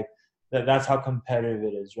day, like that's how competitive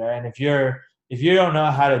it is, right? And if you don't know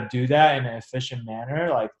how to do that in an efficient manner,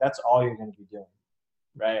 like that's all you're going to be doing,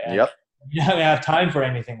 right? And Yep. you don't have time for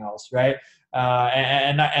anything else, right?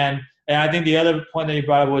 And I think the other point that you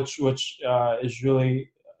brought up, which is really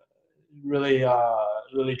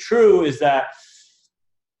true, is that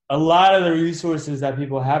a lot of the resources that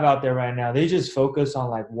people have out there right now, they just focus on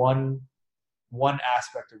like one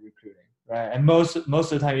aspect of recruiting, right? And most of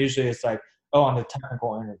the time, usually it's like, oh, on the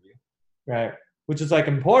technical interview, right? Which is like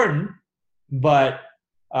important, but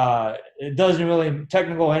it doesn't really,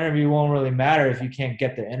 technical interview won't really matter if you can't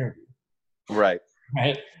get the interview. Right.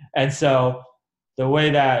 Right. And so the way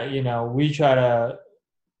that, we try to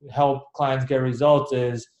help clients get results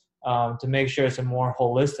is to make sure it's a more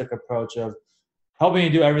holistic approach of helping you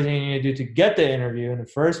do everything you need to do to get the interview in the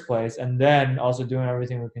first place, and then also doing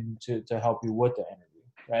everything we can to help you with the interview,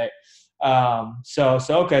 right? So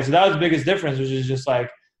that was the biggest difference, which is just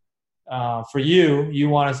like for you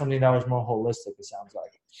wanted something that was more holistic, it sounds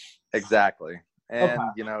like. Exactly. And,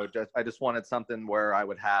 Okay. I just wanted something where I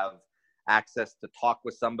would have access to talk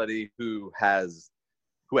with somebody who has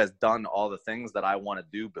done all the things that I want to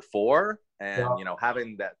do before, and,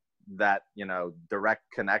 having that, direct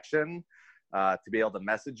connection to be able to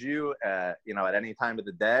message you, at any time of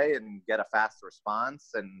the day and get a fast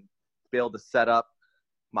response, and be able to set up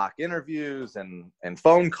mock interviews and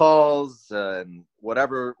phone calls and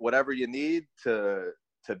whatever you need to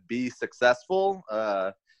be successful.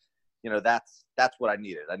 That's what I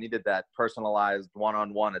needed. I needed that personalized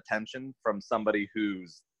one-on-one attention from somebody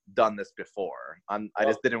who's done this before. I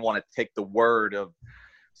just didn't want to take the word of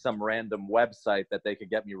some random website that they could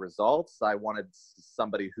get me results. I wanted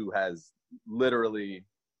somebody who has literally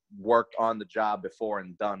worked on the job before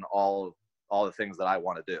and done all the things that I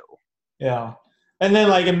want to do. Yeah. And then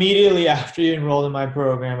like immediately after you enrolled in my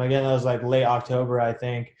program, again, that was like late October, I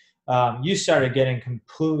think, you started getting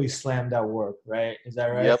completely slammed at work, right? Is that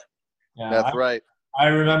right? Yep. Yeah. That's right. I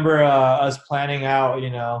remember us planning out,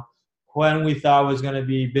 when we thought was going to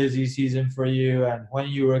be busy season for you and when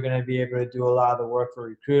you were going to be able to do a lot of the work for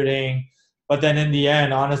recruiting. But then in the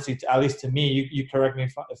end, honestly, at least to me, you correct me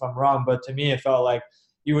if I'm wrong, but to me, it felt like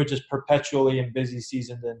you were just perpetually in busy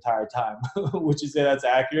season the entire time. Would you say that's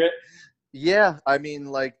accurate? Yeah. I mean,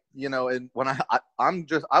 like, and when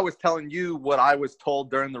I was telling you what I was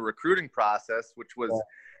told during the recruiting process, which was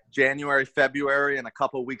January, February, and a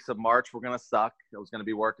couple of weeks of March were going to suck. I was going to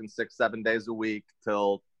be working 6-7 days a week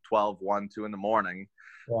till 12, 1, 2 in the morning.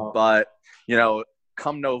 Wow. But,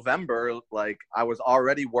 come November, like I was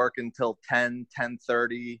already working till 10,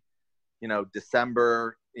 10:30,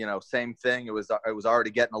 December, same thing. It was already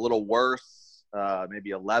getting a little worse, maybe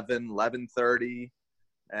 11, 11:30.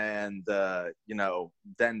 And,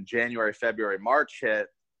 then January, February, March hit,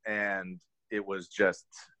 and it was just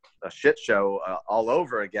a shit show all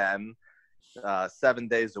over again, 7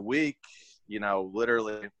 days a week,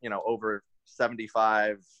 literally, over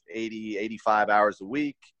 75, 80, 85 hours a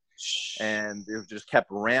week. And it just kept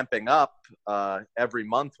ramping up. Every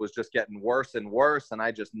month was just getting worse and worse. And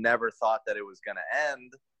I just never thought that it was going to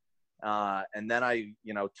end. And then I,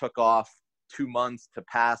 took off 2 months to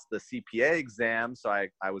pass the CPA exam. So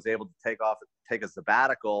I was able to take a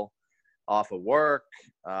sabbatical off of work,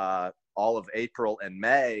 all of April and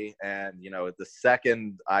May. And, the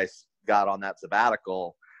second I got on that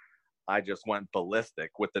sabbatical, I just went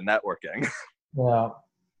ballistic with the networking. Yeah.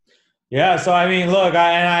 Yeah. So, I mean, look,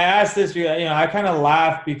 I asked this, I kind of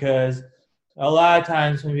laugh because a lot of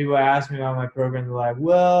times when people ask me about my program, they're like,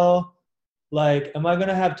 well, like, am I going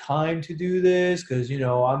to have time to do this? Because,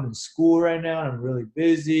 I'm in school right now and I'm really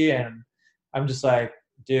busy. And I'm just like,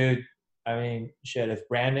 dude, I mean, shit, if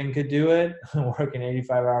Brandon could do it, working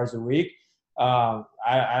 85 hours a week, I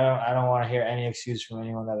don't want to hear any excuse from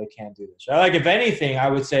anyone that they can't do this. Right? Like, if anything, I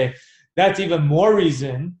would say that's even more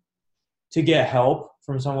reason to get help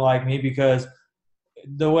from someone like me, because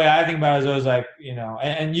the way I think about it is always like,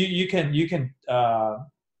 and you can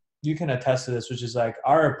attest to this, which is like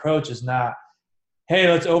our approach is not,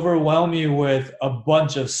 hey, let's overwhelm you with a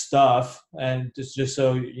bunch of stuff and just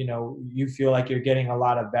so you feel like you're getting a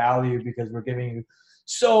lot of value because we're giving you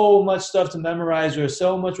so much stuff to memorize or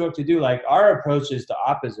so much work to do. Like our approach is the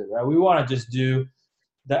opposite, right? We want to just do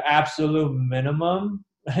the absolute minimum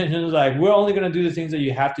And it was like, we're only going to do the things that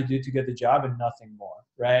you have to do to get the job and nothing more,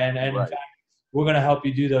 right? And in Right. fact, we're going to help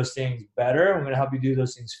you do those things better. We're going to help you do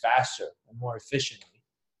those things faster and more efficiently,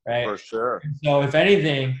 right? For sure. And so if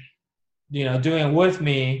anything, doing it with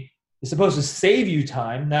me is supposed to save you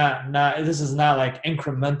time, not this is not like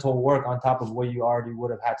incremental work on top of what you already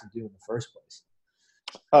would have had to do in the first place.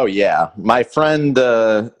 Oh yeah. My friend,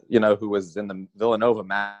 who was in the Villanova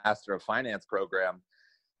Master of Finance program,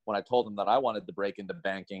 when I told him that I wanted to break into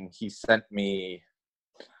banking, he sent me,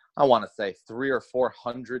 I want to say 300 or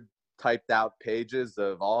 400 typed out pages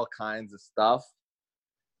of all kinds of stuff.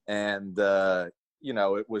 And,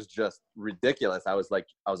 it was just ridiculous. I was like,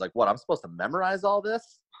 what, I'm supposed to memorize all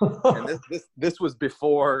this? And this was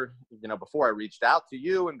before I reached out to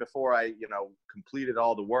you and before I, completed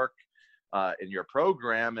all the work in your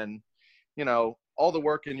program. And, all the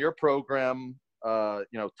work in your program,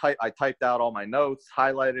 I typed out all my notes,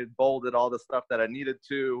 highlighted, bolded all the stuff that I needed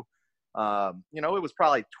to. It was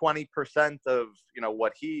probably 20% of,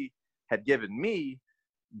 what he had given me,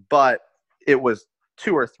 but it was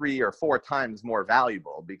 2 or 3 or 4 times more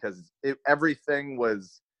valuable because everything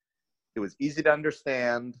was easy to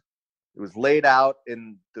understand. It was laid out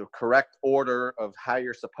in the correct order of how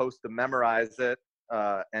you're supposed to memorize it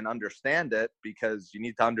and understand it, because you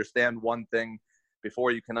need to understand one thing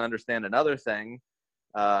before you can understand another thing.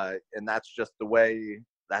 And that's just the way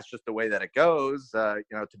that it goes.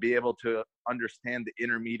 To be able to understand the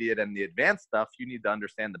intermediate and the advanced stuff, you need to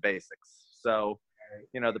understand the basics. So,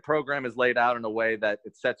 the program is laid out in a way that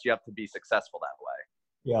it sets you up to be successful that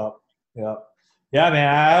way. Yeah,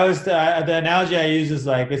 man. The analogy I use is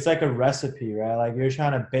like, it's like a recipe, right? Like you're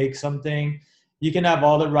trying to bake something. You can have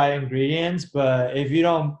all the right ingredients, but if you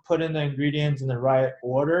don't put in the ingredients in the right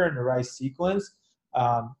order and the right sequence,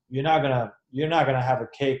 you're not gonna have a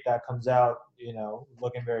cake that comes out,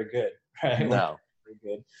 looking very good, right? No.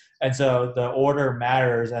 Very good. And so the order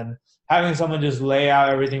matters, and having someone just lay out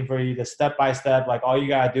everything for you, the step by step, like all you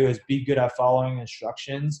gotta do is be good at following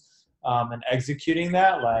instructions and executing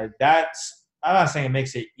that. Like that's, I'm not saying it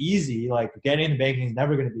makes it easy. Like getting into banking is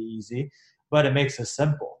never going to be easy, but it makes it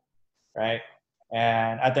simple, right?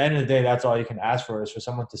 And at the end of the day, that's all you can ask for, is for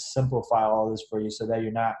someone to simplify all this for you so that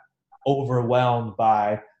you're not overwhelmed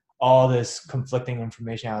by all this conflicting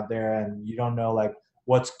information out there and you don't know like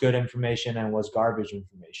what's good information and what's garbage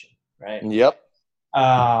information, right? Yep.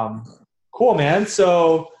 Cool, man.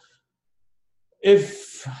 So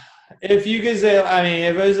if you could say, I mean,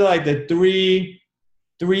 if it was like the three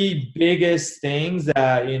biggest things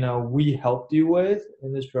that we helped you with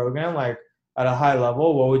in this program, like at a high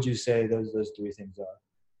level, what would you say those 3 things are?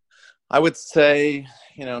 I would say,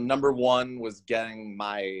 number one was getting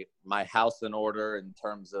my house in order in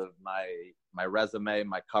terms of my resume,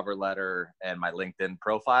 my cover letter, and my LinkedIn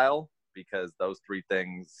profile, because those 3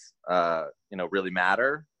 things, really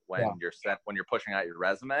matter when you're pushing out your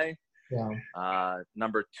resume. Yeah.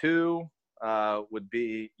 Number 2 would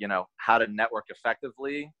be, how to network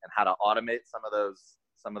effectively and how to automate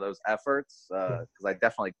some of those efforts. Because I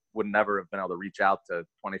definitely would never have been able to reach out to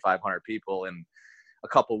 2,500 people in a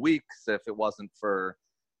couple weeks if it wasn't for,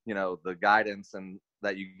 the guidance and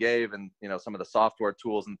that you gave and, some of the software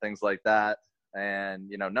tools and things like that. And,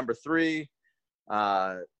 number 3,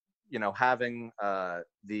 having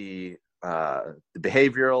the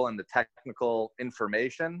behavioral and the technical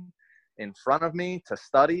information in front of me to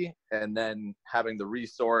study, and then having the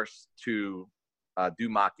resource to do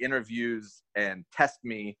mock interviews and test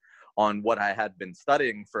me on what I had been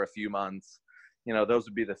studying for a few months. Those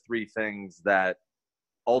would be the 3 things that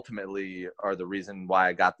ultimately are the reason why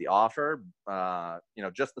I got the offer.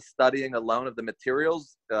 Just the studying alone of the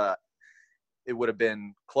materials, it would have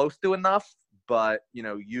been close to enough, but,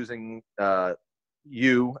 using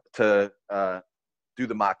you to do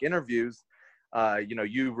the mock interviews,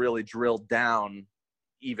 you really drilled down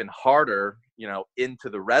even harder, into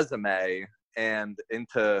the resume and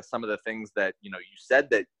into some of the things that, you said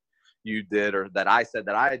that you did, or that I said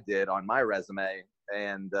that I did on my resume.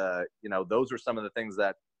 And, those were some of the things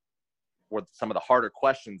that were some of the harder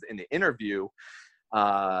questions in the interview.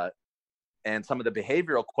 And some of the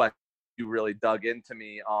behavioral questions you really dug into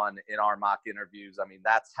me on in our mock interviews. I mean,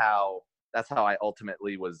 that's how I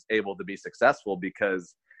ultimately was able to be successful,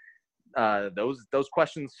 because those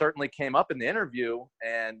questions certainly came up in the interview,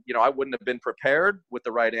 and I wouldn't have been prepared with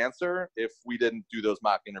the right answer if we didn't do those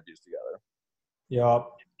mock interviews together. Yep.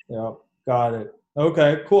 Got it.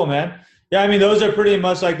 Okay, cool, man. Yeah, I mean, those are pretty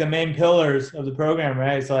much like the main pillars of the program,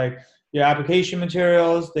 right? It's like your application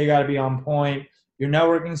materials, they got to be on point. Your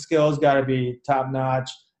networking skills got to be top notch,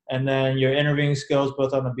 and then your interviewing skills,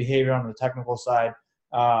 both on the behavior and on the technical side,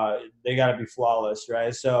 they got to be flawless,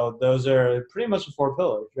 right? So those are pretty much the four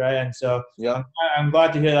pillars, right? And so Yep. I'm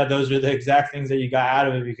glad to hear that those are the exact things that you got out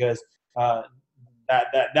of it, because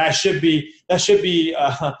that should be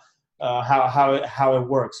how it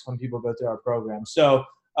works when people go through our program. So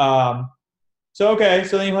okay,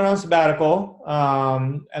 so then you went on sabbatical,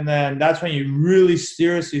 and then that's when you really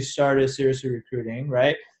started recruiting,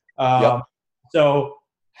 right? Yep. So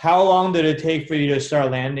how long did it take for you to start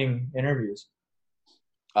landing interviews?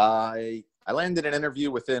 I landed an interview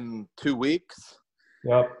within 2 weeks,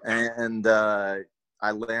 Yep. and I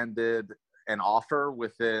landed an offer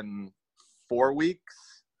within 4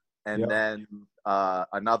 weeks, and Yep. then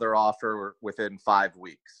another offer within 5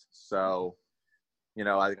 weeks. So,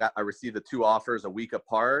 I received the two offers a week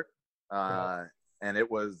apart, and it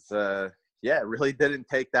was it really didn't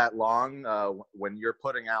take that long when you're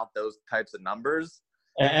putting out those types of numbers.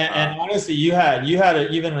 And honestly, you had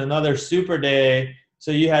even another super day. So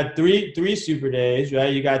you had three super days,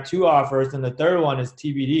 right? You got two offers, and the third one is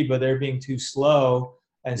TBD, but they're being too slow,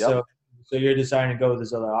 and Yep. so you're deciding to go with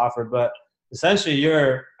this other offer. But essentially,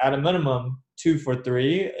 you're at a minimum 2 for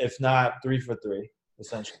 3, if not 3 for 3,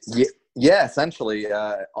 essentially. Yeah, essentially.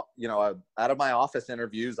 Out of my office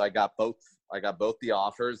interviews, I got both the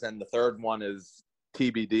offers, and the third one is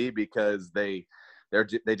TBD because they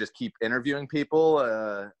just keep interviewing people,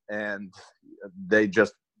 and they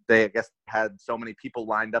I guess had so many people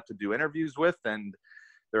lined up to do interviews with, and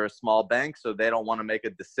they're a small bank, so they don't want to make a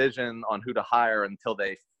decision on who to hire until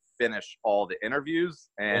they finish all the interviews,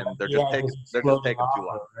 and they're just taking too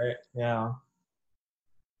long. Right? Yeah.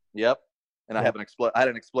 Yep. And Yeah. I had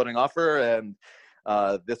an exploding offer, and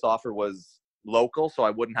this offer was local, so I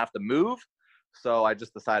wouldn't have to move. So I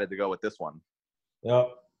just decided to go with this one.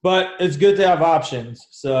 Yep. But it's good to have options.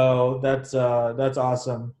 So that's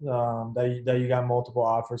awesome that you got multiple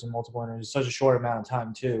offers and multiple interviews. Such a short amount of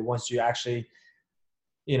time too. Once you actually,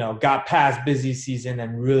 got past busy season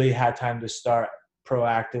and really had time to start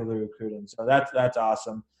proactively recruiting. So that's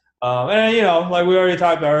awesome. And like we already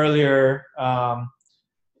talked about earlier,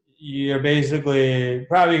 you're basically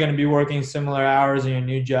probably going to be working similar hours in your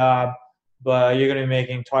new job, but you're going to be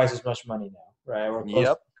making twice as much money now, right? Or close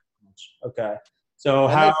Yep. to much. Okay. So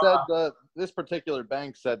And they said this particular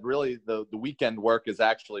bank said really the weekend work is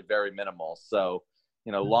actually very minimal. So,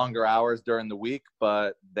 longer hours during the week,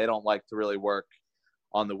 but they don't like to really work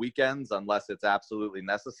on the weekends unless it's absolutely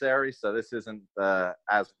necessary. So this isn't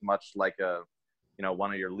as much like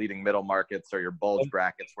one of your leading middle markets or your bulge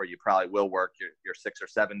brackets where you probably will work your 6 or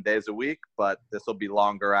 7 days a week, but this will be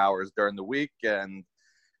longer hours during the week and,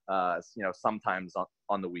 sometimes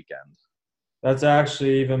on the weekend. That's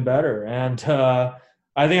actually even better. And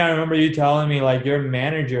I think I remember you telling me like your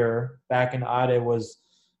manager back in Audit was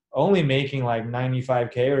only making like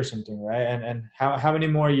 95K or something, right? And how many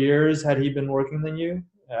more years had he been working than you?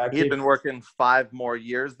 He had been working 5 more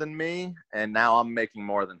years than me, and now I'm making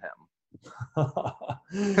more than him.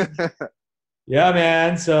 Yeah,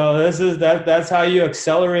 man. So that's how you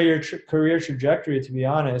accelerate your career trajectory, to be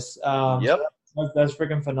honest. Yep. That's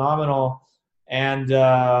freaking phenomenal. And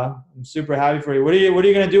I'm super happy for you. What are you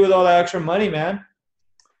going to do with all that extra money, man?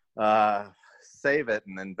 Save it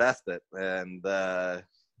and invest it and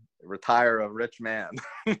retire a rich man.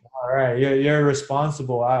 All right. You're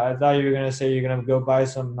responsible. I thought you were going to say you're going to go buy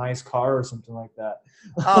some nice car or something like that.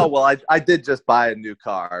 Oh, well, I did just buy a new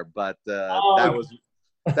car, but that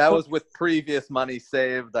was with previous money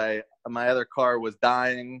saved. My other car was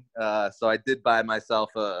dying, so I did buy myself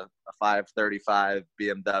a 535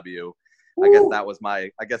 BMW. I guess that was my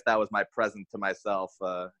present to myself.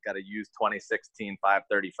 Got a used 2016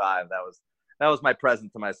 535. That was my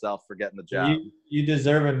present to myself for getting the job. You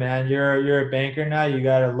deserve it, man. You're a banker now. You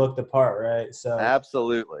got to look the part, right? So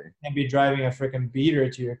absolutely. You can't be driving a freaking beater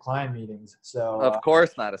to your client meetings. So of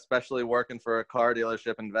course not, especially working for a car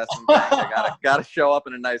dealership investment bank. I gotta show up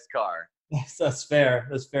in a nice car. That's fair.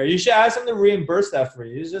 That's fair. You should ask them to reimburse that for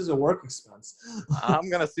you. It's just a work expense. I'm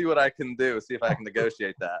gonna see what I can do. See if I can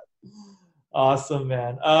negotiate that. Awesome,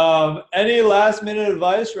 man. Any last minute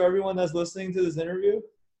advice for everyone that's listening to this interview?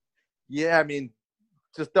 Yeah, I mean,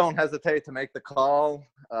 just don't hesitate to make the call.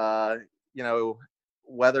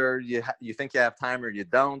 Whether you think you have time or you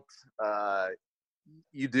don't,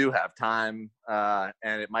 you do have time,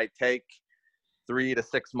 and it might take 3 to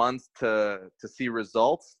 6 months to see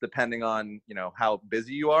results, depending on how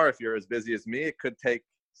busy you are. If you're as busy as me, it could take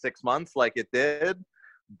 6 months, like it did.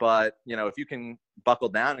 But if you can buckle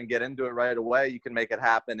down and get into it right away, you can make it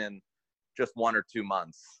happen in just 1 or 2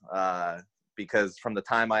 months. Because from the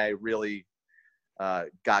time I really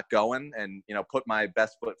got going and put my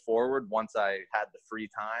best foot forward, once I had the free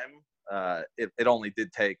time, it only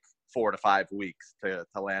did take 4 to 5 weeks to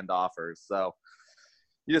land offers. So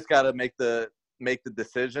you just got to make the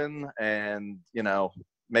decision and,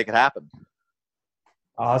 make it happen.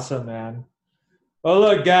 Awesome, man. Well,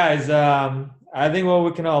 look, guys, I think what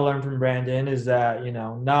we can all learn from Brandon is that,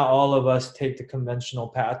 not all of us take the conventional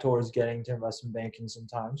path towards getting to investment banking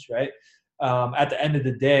sometimes, right? At the end of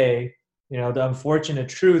the day, the unfortunate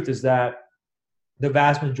truth is that the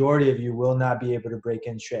vast majority of you will not be able to break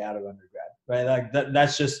in straight out of undergrad, right? Like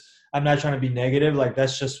that's just, I'm not trying to be negative. Like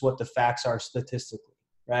that's just what the facts are statistically,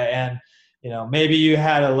 right? And, maybe you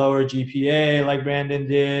had a lower GPA like Brandon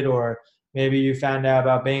did, or maybe you found out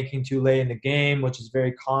about banking too late in the game, which is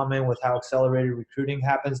very common with how accelerated recruiting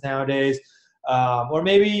happens nowadays. Or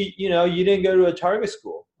maybe, you didn't go to a target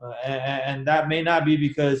school. And that may not be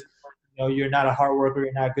because, you're not a hard worker,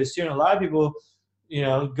 you're not a good student. A lot of people,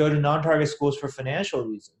 go to non-target schools for financial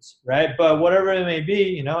reasons, right? But whatever it may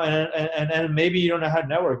be, and maybe you don't know how to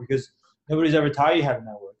network because nobody's ever taught you how to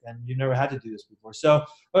network and you never had to do this before. So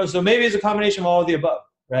maybe it's a combination of all of the above,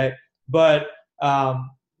 right? But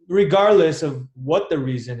regardless of what the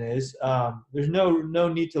reason is, there's no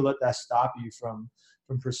need to let that stop you from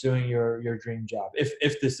pursuing your dream job.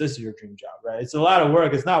 If this is your dream job, right? It's a lot of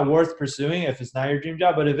work. It's not worth pursuing if it's not your dream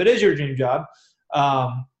job. But if it is your dream job,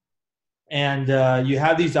 and you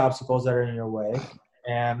have these obstacles that are in your way,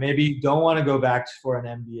 and maybe you don't want to go back for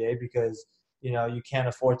an MBA because you can't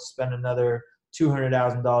afford to spend another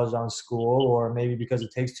 $200,000 on school, or maybe because it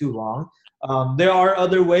takes too long. There are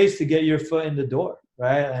other ways to get your foot in the door,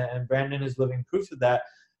 right? And Brandon is living proof of that.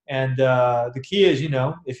 And the key is,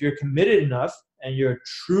 if you're committed enough and you're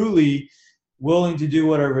truly willing to do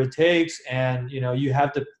whatever it takes, and you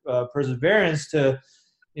have the perseverance to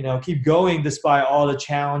keep going despite all the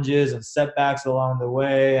challenges and setbacks along the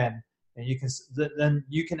way, and then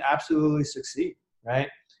you can absolutely succeed, right?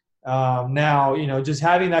 Now, just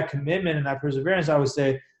having that commitment and that perseverance, I would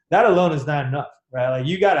say that alone is not enough, right? Like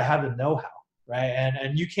you got to have the know-how, right?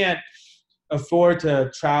 And you can't afford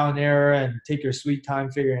to trial and error and take your sweet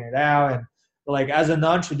time figuring it out. And like as a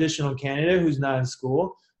non-traditional candidate who's not in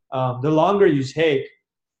school, the longer you take,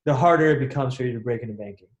 the harder it becomes for you to break into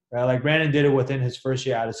banking, right? Like Brandon did it within his first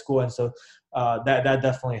year out of school. And so that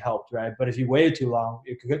definitely helped, right? But if you waited too long,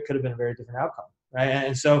 it could have been a very different outcome, right?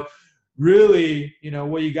 And so really,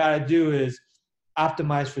 what you got to do is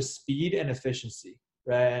optimize for speed and efficiency,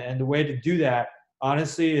 right? And the way to do that,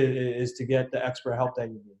 honestly, is to get the expert help that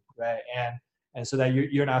you need, right? And so that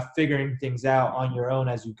you're not figuring things out on your own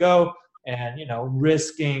as you go, and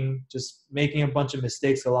risking just making a bunch of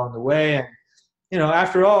mistakes along the way. And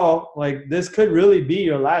after all, like this could really be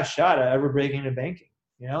your last shot at ever breaking into banking.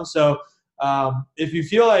 So if you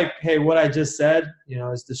feel like, hey, what I just said,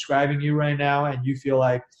 is describing you right now, and you feel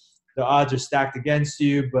like the odds are stacked against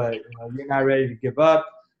you, but you're not ready to give up,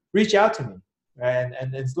 reach out to me, right?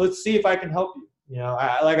 And let's see if I can help you.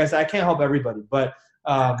 Like I said, I can't help everybody, but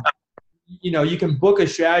you can book a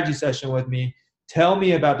strategy session with me. Tell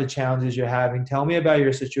me about the challenges you're having. Tell me about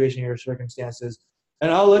your situation, your circumstances,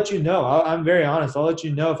 and I'll let you know. I'm very honest. I'll let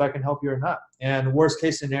you know if I can help you or not. And worst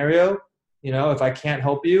case scenario, if I can't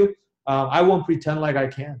help you, I won't pretend like I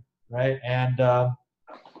can, right? And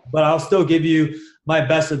but I'll still give you my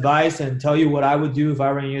best advice and tell you what I would do if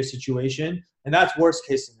I were in your situation. And that's worst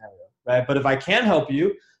case scenario, right? But if I can help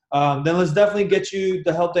you, then let's definitely get you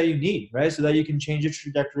the help that you need, right? So that you can change the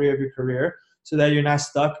trajectory of your career, so that you're not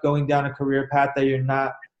stuck going down a career path that you're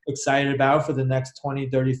not excited about for the next 20,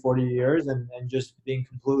 30, 40 years and just being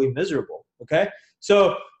completely miserable, okay?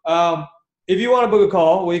 So if you want to book a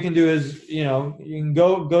call, what you can do is, you can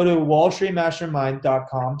go to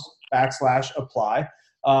wallstreetmastermind.com/apply.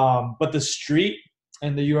 But the street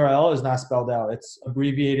and the URL is not spelled out. It's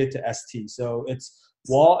abbreviated to ST. So it's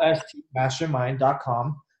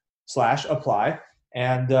wallstmastermind.com/apply.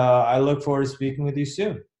 And I look forward to speaking with you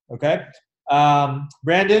soon. Okay.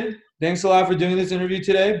 Brandon, thanks a lot for doing this interview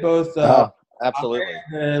today. Both absolutely.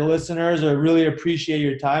 The listeners, I really appreciate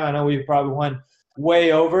your time. I know we probably went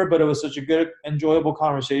way over, but it was such a good, enjoyable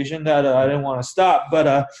conversation that I didn't want to stop.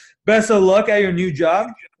 But best of luck at your new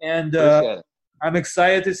job. And I'm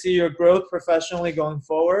excited to see your growth professionally going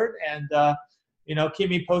forward, and keep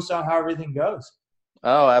me posted on how everything goes.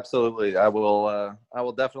 Oh, absolutely. I will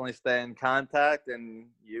definitely stay in contact, and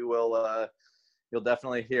you'll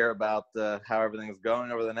definitely hear about how everything is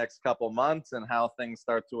going over the next couple months and how things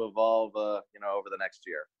start to evolve, over the next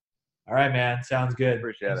year. All right, man. Sounds good.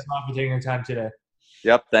 Appreciate Thanks it. a lot for taking your time today.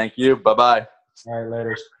 Yep. Thank you. Bye-bye. All right,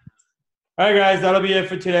 later. All right, guys, that'll be it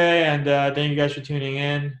for today, and thank you guys for tuning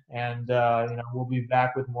in. And we'll be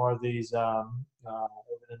back with more of these over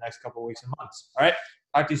the next couple of weeks and months. All right.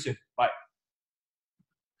 Talk to you soon. Bye.